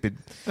stupid,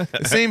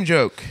 the same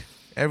joke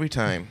every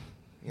time.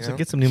 You know? So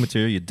get some new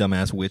material, you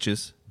dumbass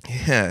witches.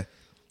 Yeah,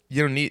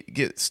 you don't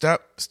need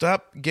stop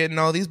getting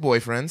all these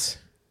boyfriends.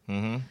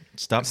 Mm-hmm.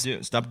 Stop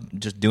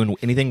just doing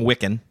anything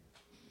Wiccan.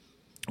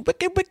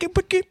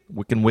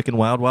 Wiccan,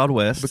 Wild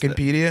West.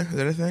 Wikipedia, is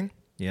that a thing?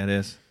 Yeah, it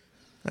is.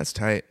 That's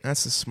tight.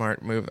 That's a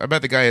smart move. I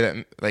bet the guy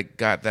that like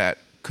got that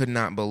could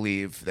not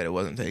believe that it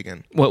wasn't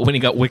taken. What, when he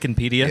got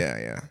Wikipedia?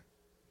 Yeah.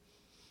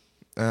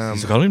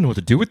 He's like, I don't even know what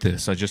to do with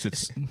this.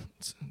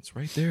 It's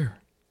right there.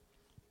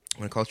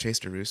 Want to call Chase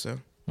DeRusso?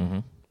 Mm-hmm.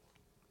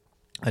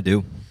 I do.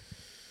 All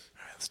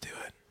right, let's do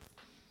it.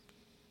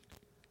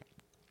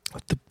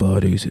 Let the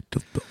bodies hit the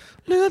floor.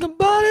 Let the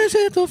bodies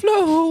hit the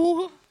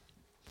floor.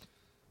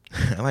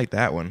 I like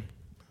that one.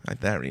 I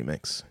like that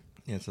remix.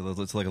 Yeah, so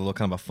it's like a little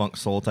kind of a funk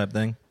soul type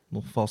thing. A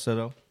little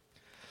falsetto.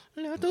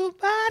 Let the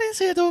bodies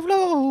hit the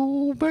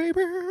floor,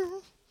 baby.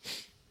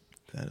 Is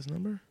that his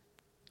number?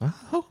 I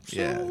hope so.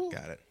 Yeah,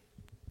 got it.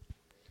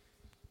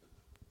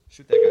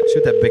 Shoot that guy.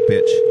 Shoot that big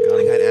bitch. I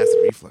think I had acid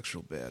reflux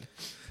real bad.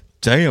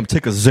 Damn,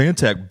 take a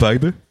Zantac,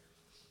 baby. I'm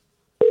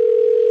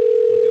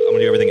gonna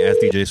do everything as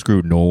DJ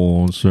Screw. No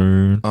what I'm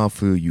saying? I'll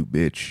feel you,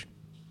 bitch.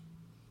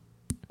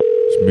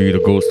 It's me, the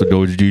ghost of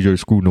Doge DJ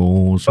Screw. No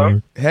what I'm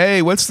saying?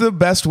 Hey, what's the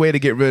best way to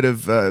get rid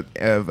of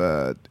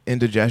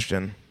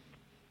indigestion?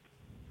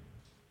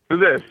 Who's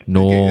this?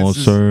 No what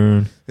I'm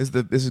saying?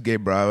 This is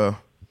Gabe Bravo.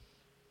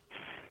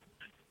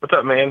 What's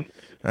up, man?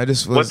 I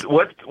just was.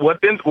 What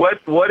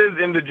is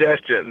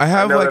indigestion?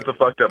 I know that's a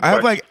fucked up I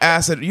have question. like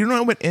acid. You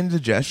know what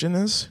indigestion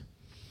is?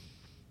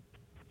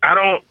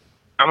 I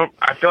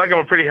feel like I'm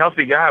a pretty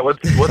healthy guy.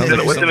 What's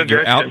indigestion?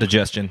 You're out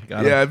digestion.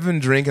 Got Yeah, I've been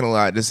drinking a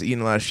lot, just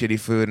eating a lot of shitty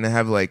food, and I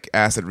have like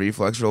acid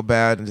reflux real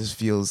bad, and it just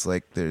feels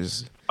like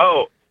there's.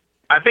 Oh,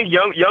 I think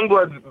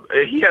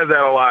Youngblood, he has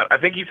that a lot. I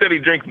think he said he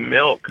drinks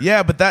milk.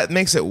 Yeah, but that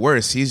makes it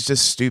worse. He's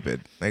just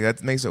stupid. Like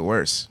that makes it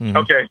worse. Mm-hmm.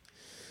 Okay.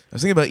 I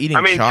was thinking about eating.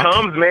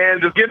 Tums,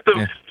 man. Just get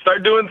some.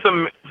 Start doing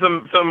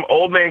some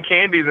old man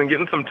candies and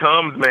getting some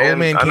Tums, man. Old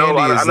man I know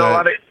candy is a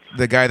lot of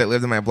the guy that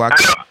lived in my block.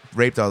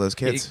 Raped all those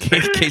kids.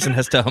 Kason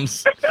has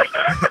Tums.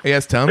 He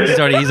has Tums? He's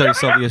already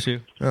solved the issue.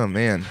 Oh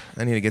man,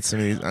 I need to get some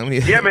of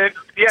these. Yeah, man.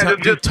 Yeah,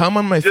 just Tum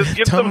on my face. Just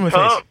get Tum some on my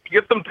face.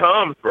 Get some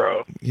Tums,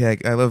 bro. Yeah,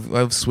 I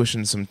love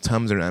swishing some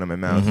Tums around in my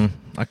mouth.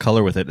 Mm-hmm. I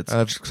color with it. It's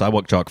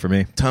sidewalk chalk for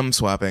me. Tum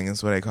swapping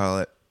is what I call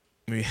it.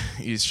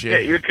 Use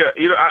shit.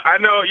 Yeah, I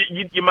know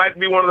you might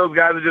be one of those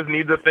guys that just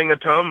needs a thing of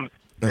Tums.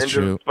 That's and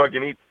true. Just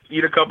fucking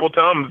eat a couple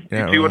Tums,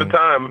 Yeah, two at a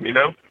time, you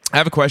know? I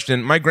have a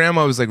question. My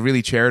grandma was like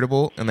really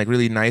charitable and like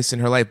really nice in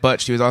her life,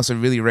 but she was also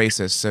really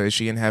racist. So is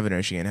she in heaven or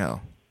is she in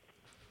hell?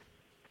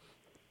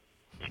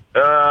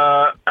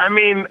 I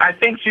mean, I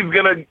think she's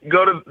gonna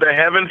go to the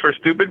heaven for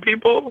stupid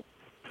people.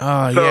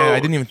 Oh yeah, I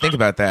didn't even think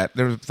about that.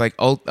 There was like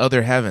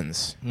other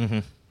heavens. Mm-hmm.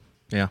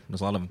 Yeah, there's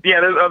a lot of them. Yeah,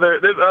 there's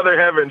other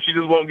heaven. She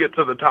just won't get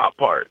to the top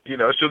part. You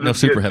know, she'll just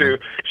super get heaven.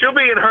 she'll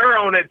be in her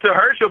own. To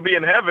her, she'll be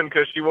in heaven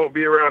because she won't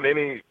be around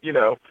any. You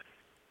know.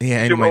 Yeah,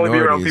 any she'll only be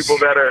around minorities. people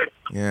that are.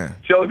 Yeah.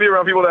 She'll only be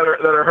around people that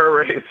are her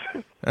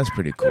race. That's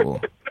pretty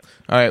cool.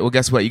 All right, well,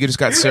 guess what? You just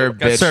got served,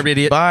 Got bitch. served,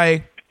 idiot.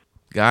 Bye.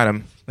 Got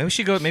him.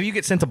 Maybe you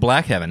get sent to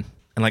Black Heaven,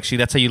 and like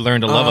that's how you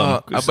learn to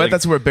love him. I bet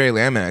that's where Barry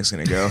Laminak's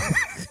gonna go.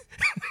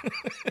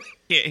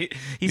 Yeah,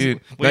 he's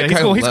Dude, going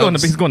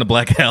to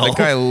Black Hell. That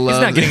guy loves.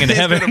 He's not getting into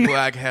he's heaven. going to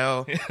Black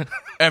Hell.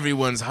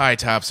 Everyone's high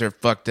tops are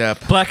fucked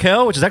up. Black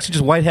Hell, which is actually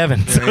just white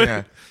heaven.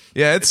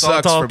 Yeah, it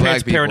sucks for black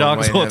it's people.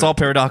 paradoxical. It's all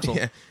paradoxical.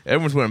 Yeah,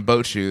 everyone's wearing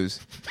boat shoes,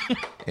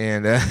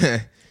 and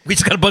we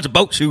just got a bunch of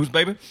boat shoes,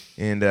 baby.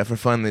 And for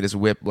fun, they just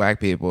whip black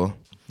people.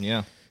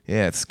 Yeah.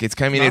 Yeah, it's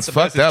I mean, it's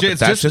fucked up. But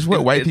that's just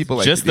what white people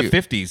like just to do. the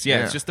 50s.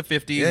 Yeah, it's just the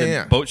 50s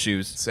and boat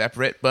shoes.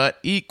 Separate but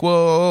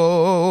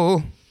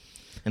equal.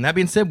 And that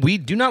being said, we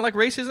do not like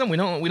racism. We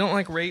don't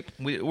like rape.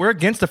 We're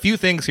against a few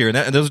things here.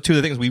 And those are two of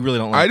the things we really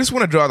don't like. I just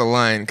want to draw the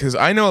line because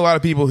I know a lot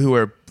of people who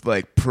are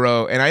like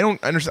pro, and I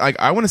don't understand. Like,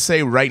 I want to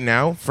say right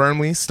now,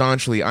 firmly,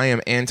 staunchly, I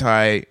am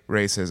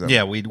anti-racism.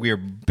 Yeah, we are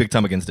big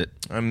time against it.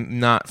 I'm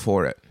not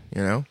for it,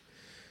 you know?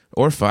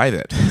 Or 5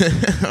 it.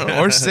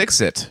 Or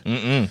 6 it.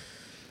 Mm-mm.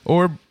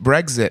 Or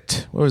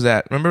Brexit. What was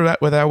that? Remember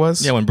what that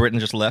was? Yeah, when Britain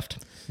just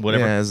left.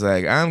 Whatever. Yeah, it's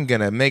like, I'm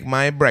going to make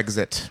my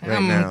Brexit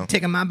right now. I'm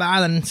taking my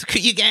bottle and screw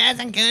you guys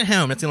and going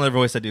home. That's the only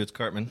voice I do. It's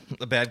Cartman.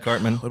 The bad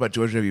Cartman. What about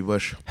George W.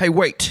 Bush? Hey,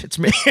 wait. It's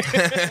me.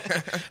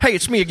 Hey,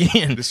 it's me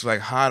again. Just like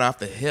hot off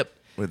the hip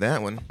with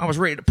that one. I was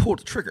ready to pull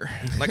the trigger.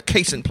 Like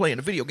Kaysen playing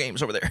the video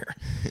games over there.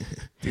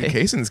 Dude,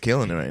 Kaysen's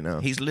killing it right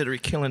now. He's literally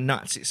killing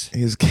Nazis.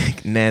 He's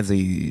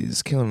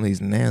Nazis. Killing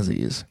these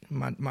Nazis.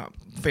 My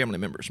family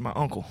members. My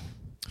uncle.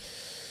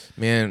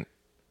 Man.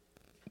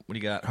 What do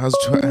you got? How's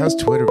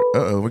Twitter?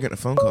 Uh-oh, we're getting a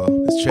phone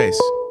call. It's Chase.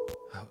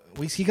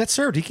 He got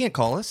served. He can't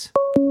call us.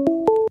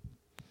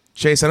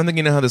 Chase, I don't think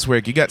you know how this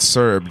works. You got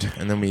served,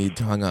 and then we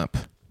hung up.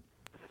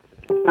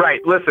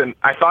 Right. Listen,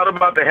 I thought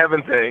about the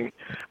heaven thing.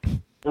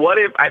 What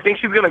if I think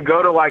she's going to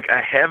go to like a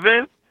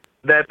heaven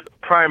that's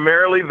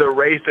primarily the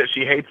race that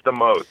she hates the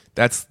most?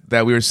 That's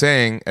that we were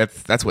saying.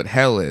 That's what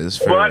hell is.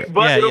 But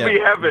it'll be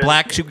heaven.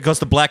 She goes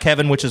to Black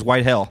Heaven, which is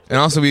white hell. And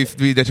also, we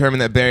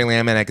determined that Barry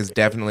Laminack is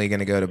definitely going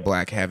to go to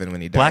Black Heaven when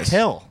he dies. Black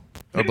Hell.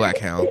 Or Black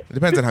Hell. It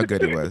depends on how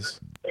good he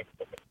was.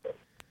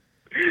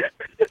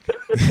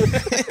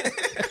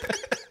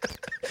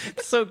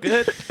 So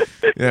good.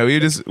 Yeah,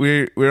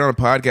 we're on a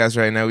podcast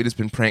right now. We just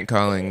been prank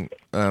calling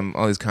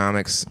all these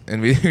comics,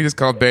 and we just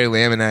called Barry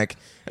Laminack.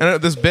 I don't know,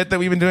 this bit that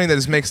we've been doing that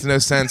just makes no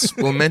sense.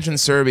 We'll mention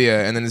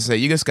Serbia and then just say,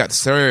 you just got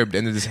served,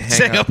 and then just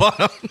hang up on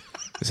them.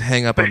 Just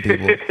hang up on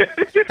people.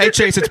 Hey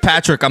Chase, it's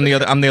Patrick. I'm the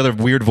other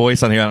weird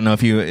voice on here. I don't know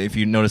if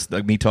you noticed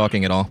me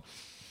talking at all.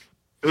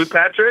 Who's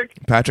Patrick?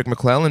 Patrick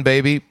McClellan,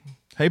 baby.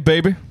 Hey,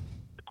 baby.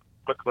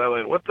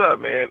 McClellan, what's up,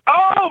 man?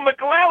 Oh,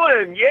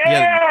 McClellan,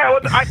 yeah.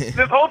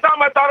 This whole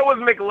time I thought it was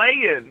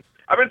McLean.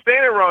 I've been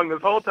saying it wrong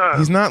this whole time.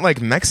 He's not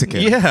like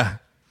Mexican. Yeah.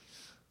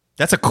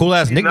 That's a cool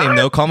ass nickname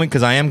though. Call me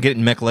because I am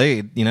getting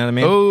McLaid. You know what I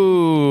mean?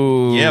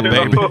 Oh, yeah,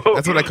 baby.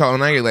 That's what I call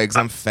when I get legs.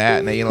 I'm fat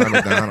and I eat a lot of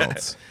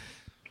McDonald's.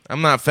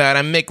 I'm not fat.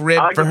 I make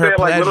rib for her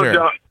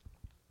pleasure.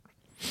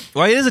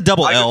 Well, it is a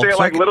double I L. can say it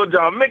like Little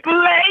John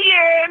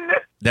McLean.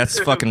 That's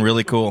fucking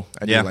really cool.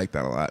 I do like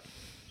that a lot.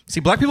 See,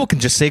 black people can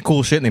just say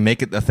cool shit and they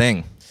make it a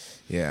thing.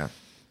 Yeah,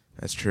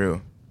 that's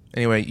true.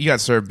 Anyway, you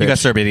got served, bitch. You got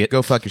served, idiot.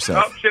 Go fuck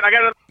yourself. Oh, shit, I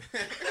got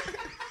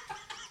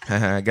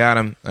I got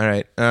him. All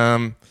right.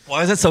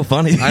 Why is that so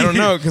funny? I don't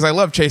know, because I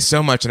love Chase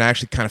so much, and I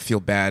actually kind of feel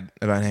bad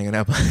about hanging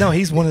up. No,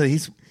 he's one of the,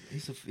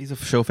 he's a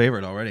show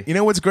favorite already. You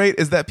know what's great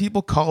is that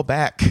people call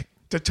back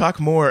to talk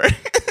more.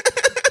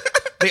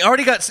 They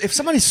already got. If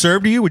somebody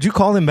served you, would you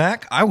call them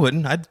back? I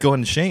wouldn't. I'd go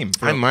into shame.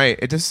 I might.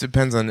 It just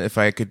depends on if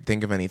I could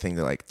think of anything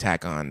to like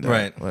tack on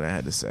to what I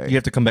had to say. You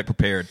have to come back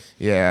prepared.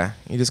 Yeah,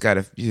 you just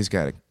gotta, you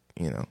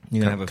know,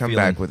 come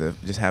back with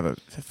have a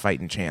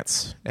fighting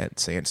chance at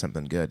saying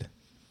something good.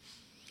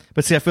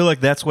 But see, I feel like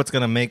that's what's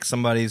gonna make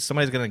somebody's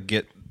gonna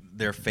get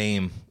their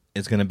fame.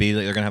 It's gonna be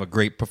that they're gonna have a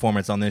great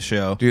performance on this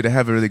show. Dude, I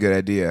have a really good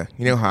idea.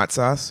 You know, hot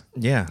sauce.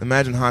 Yeah.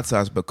 Imagine hot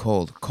sauce, but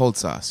cold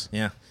sauce.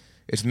 Yeah.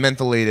 It's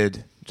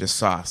mentholated. Just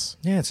sauce.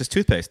 Yeah, it's just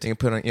toothpaste. You can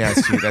put on. Yeah,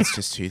 that's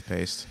just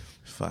toothpaste.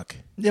 Fuck.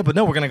 Yeah, but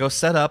no, we're gonna go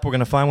set up. We're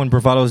gonna find when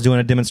Bravado is doing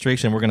a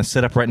demonstration. We're gonna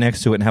set up right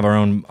next to it and have our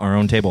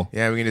own table.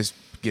 Yeah, we can just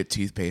get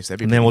toothpaste. That'd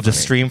be and then we'll funny.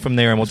 just stream from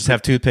there, and we'll just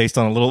have toothpaste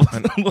on a little,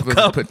 little we'll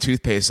cup. Put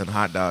toothpaste on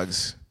hot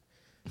dogs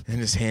and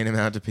just hand them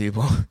out to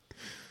people.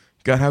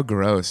 God, how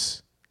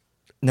gross.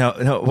 No.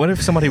 What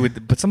if somebody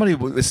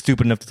was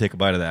stupid enough to take a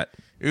bite of that?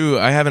 Ooh,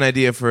 I have an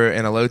idea for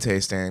an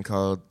elote stand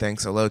called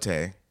Thanks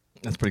Elote.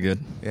 That's pretty good.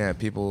 Yeah,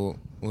 people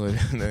would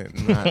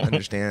not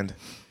understand.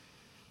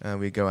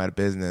 We go out of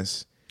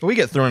business. Well, we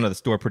get thrown out of the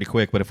store pretty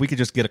quick, but if we could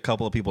just get a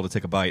couple of people to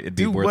take a bite, it'd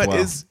be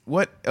worthwhile.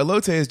 What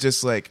elote is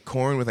just like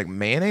corn with like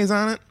mayonnaise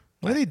on it?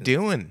 What are they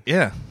doing?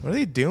 Yeah. What are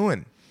they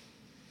doing?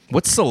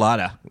 What's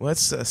salada?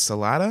 What's a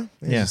salada?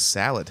 It's Yeah. just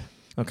salad.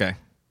 Okay.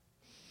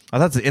 I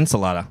thought it's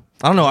ensalada.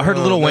 I don't know. I heard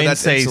Lil Wayne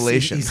say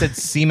he said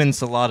semen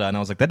salada, and I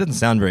was like, that doesn't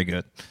sound very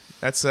good.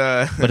 That's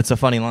but it's a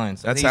funny line.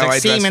 So that's he's how like, I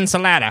dress. semen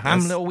salada.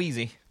 I'm a little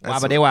wheezy.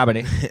 Wobbity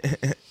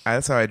wobbity.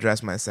 That's how I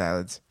dress my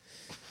salads.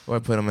 Or I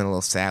put them in a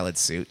little salad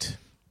suit.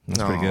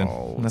 That's pretty good.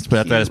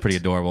 That is pretty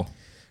adorable.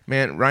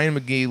 Man, Ryan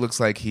McGee looks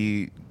like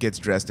he gets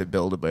dressed at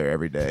Build-A-Bear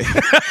every day.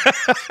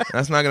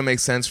 That's not gonna make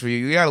sense for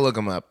you. You gotta look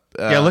him up.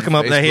 Yeah, look him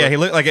up. Facebook. Yeah, he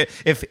looked like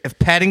if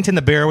Paddington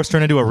the bear was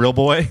turned into a real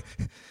boy.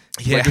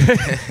 Yeah.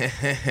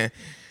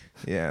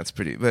 Yeah, it's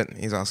pretty. But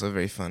he's also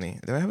very funny.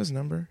 Do I have his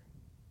number?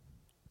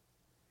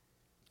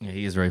 Yeah,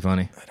 he is very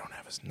funny. I don't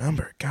have his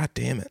number. God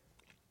damn it.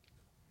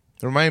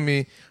 Remind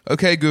me.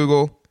 Okay,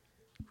 Google.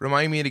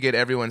 Remind me to get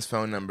everyone's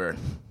phone number.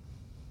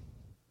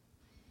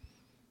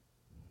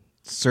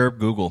 Serve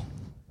Google.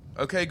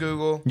 Okay,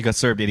 Google. You got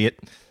served, idiot.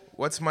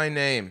 What's my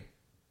name?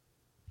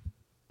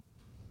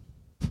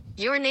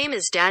 Your name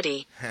is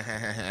Daddy.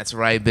 That's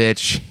right,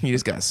 bitch. You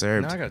just got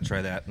served. Now I gotta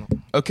try that.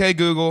 Okay,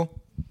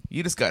 Google.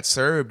 You just got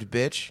served,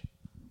 bitch.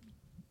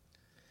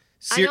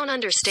 I don't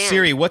understand.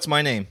 Siri, what's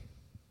my name?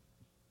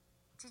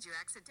 Did you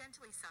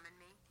accidentally summon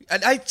me?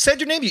 I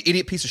said your name, you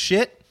idiot piece of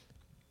shit.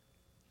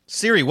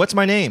 Siri, what's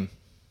my name?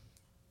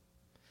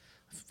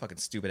 Fucking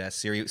stupid ass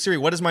Siri. Siri,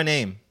 what is my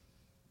name?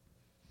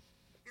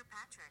 You're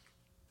Patrick.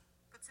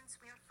 But since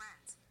we are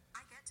friends,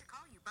 I get to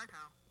call you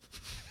Butthole.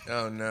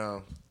 Oh,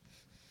 no.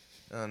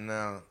 Oh,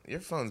 no.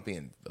 Your phone's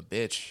being a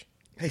bitch.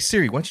 Hey,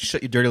 Siri, why don't you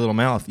shut your dirty little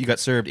mouth? You got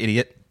served,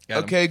 idiot.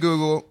 Got Okay,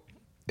 Google.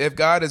 If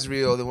God is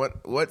real, then what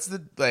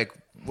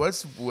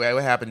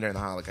happened during the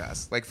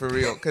Holocaust? Like, for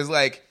real? Because,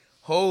 like,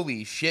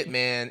 holy shit,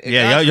 man.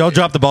 If y'all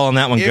dropped the ball on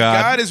that one, If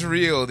God. God is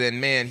real, then,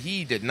 man,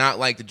 he did not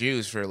like the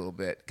Jews for a little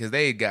bit. Because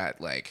they got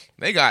it.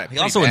 He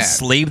also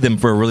enslaved them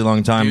for a really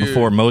long time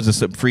before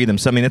Moses freed them.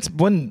 So, I mean, it's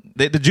when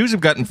the Jews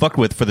have gotten fucked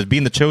with for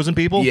being the chosen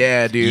people.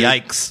 Yeah, dude.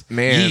 Yikes.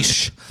 Man.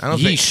 Yeesh. I don't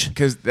Yeesh. think,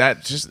 because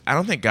I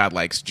don't think God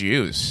likes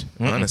Jews,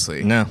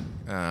 honestly. No.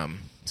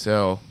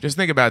 So just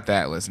think about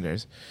that,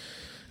 listeners.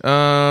 I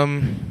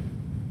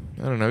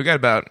don't know. We got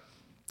about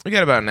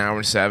an hour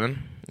and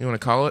 7. You want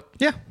to call it?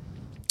 Yeah.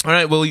 All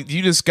right. Well,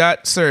 you just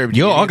got served.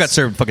 You all got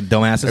served, fucking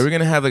dumbasses. Are we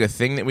gonna have like a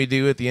thing that we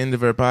do at the end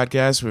of our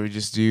podcast where we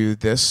just do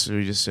this, or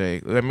we just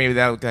say maybe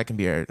that can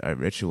be our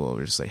ritual?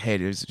 We're just like,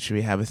 hey, should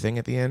we have a thing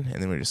at the end?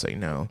 And then we're just like,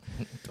 no.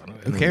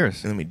 Who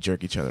cares? And then we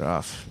jerk each other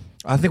off.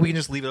 I think we can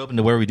just leave it open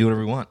to where we do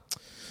whatever we want.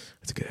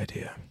 That's a good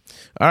idea.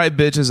 All right,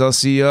 bitches. I'll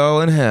see y'all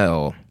in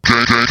hell.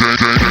 Nintendo,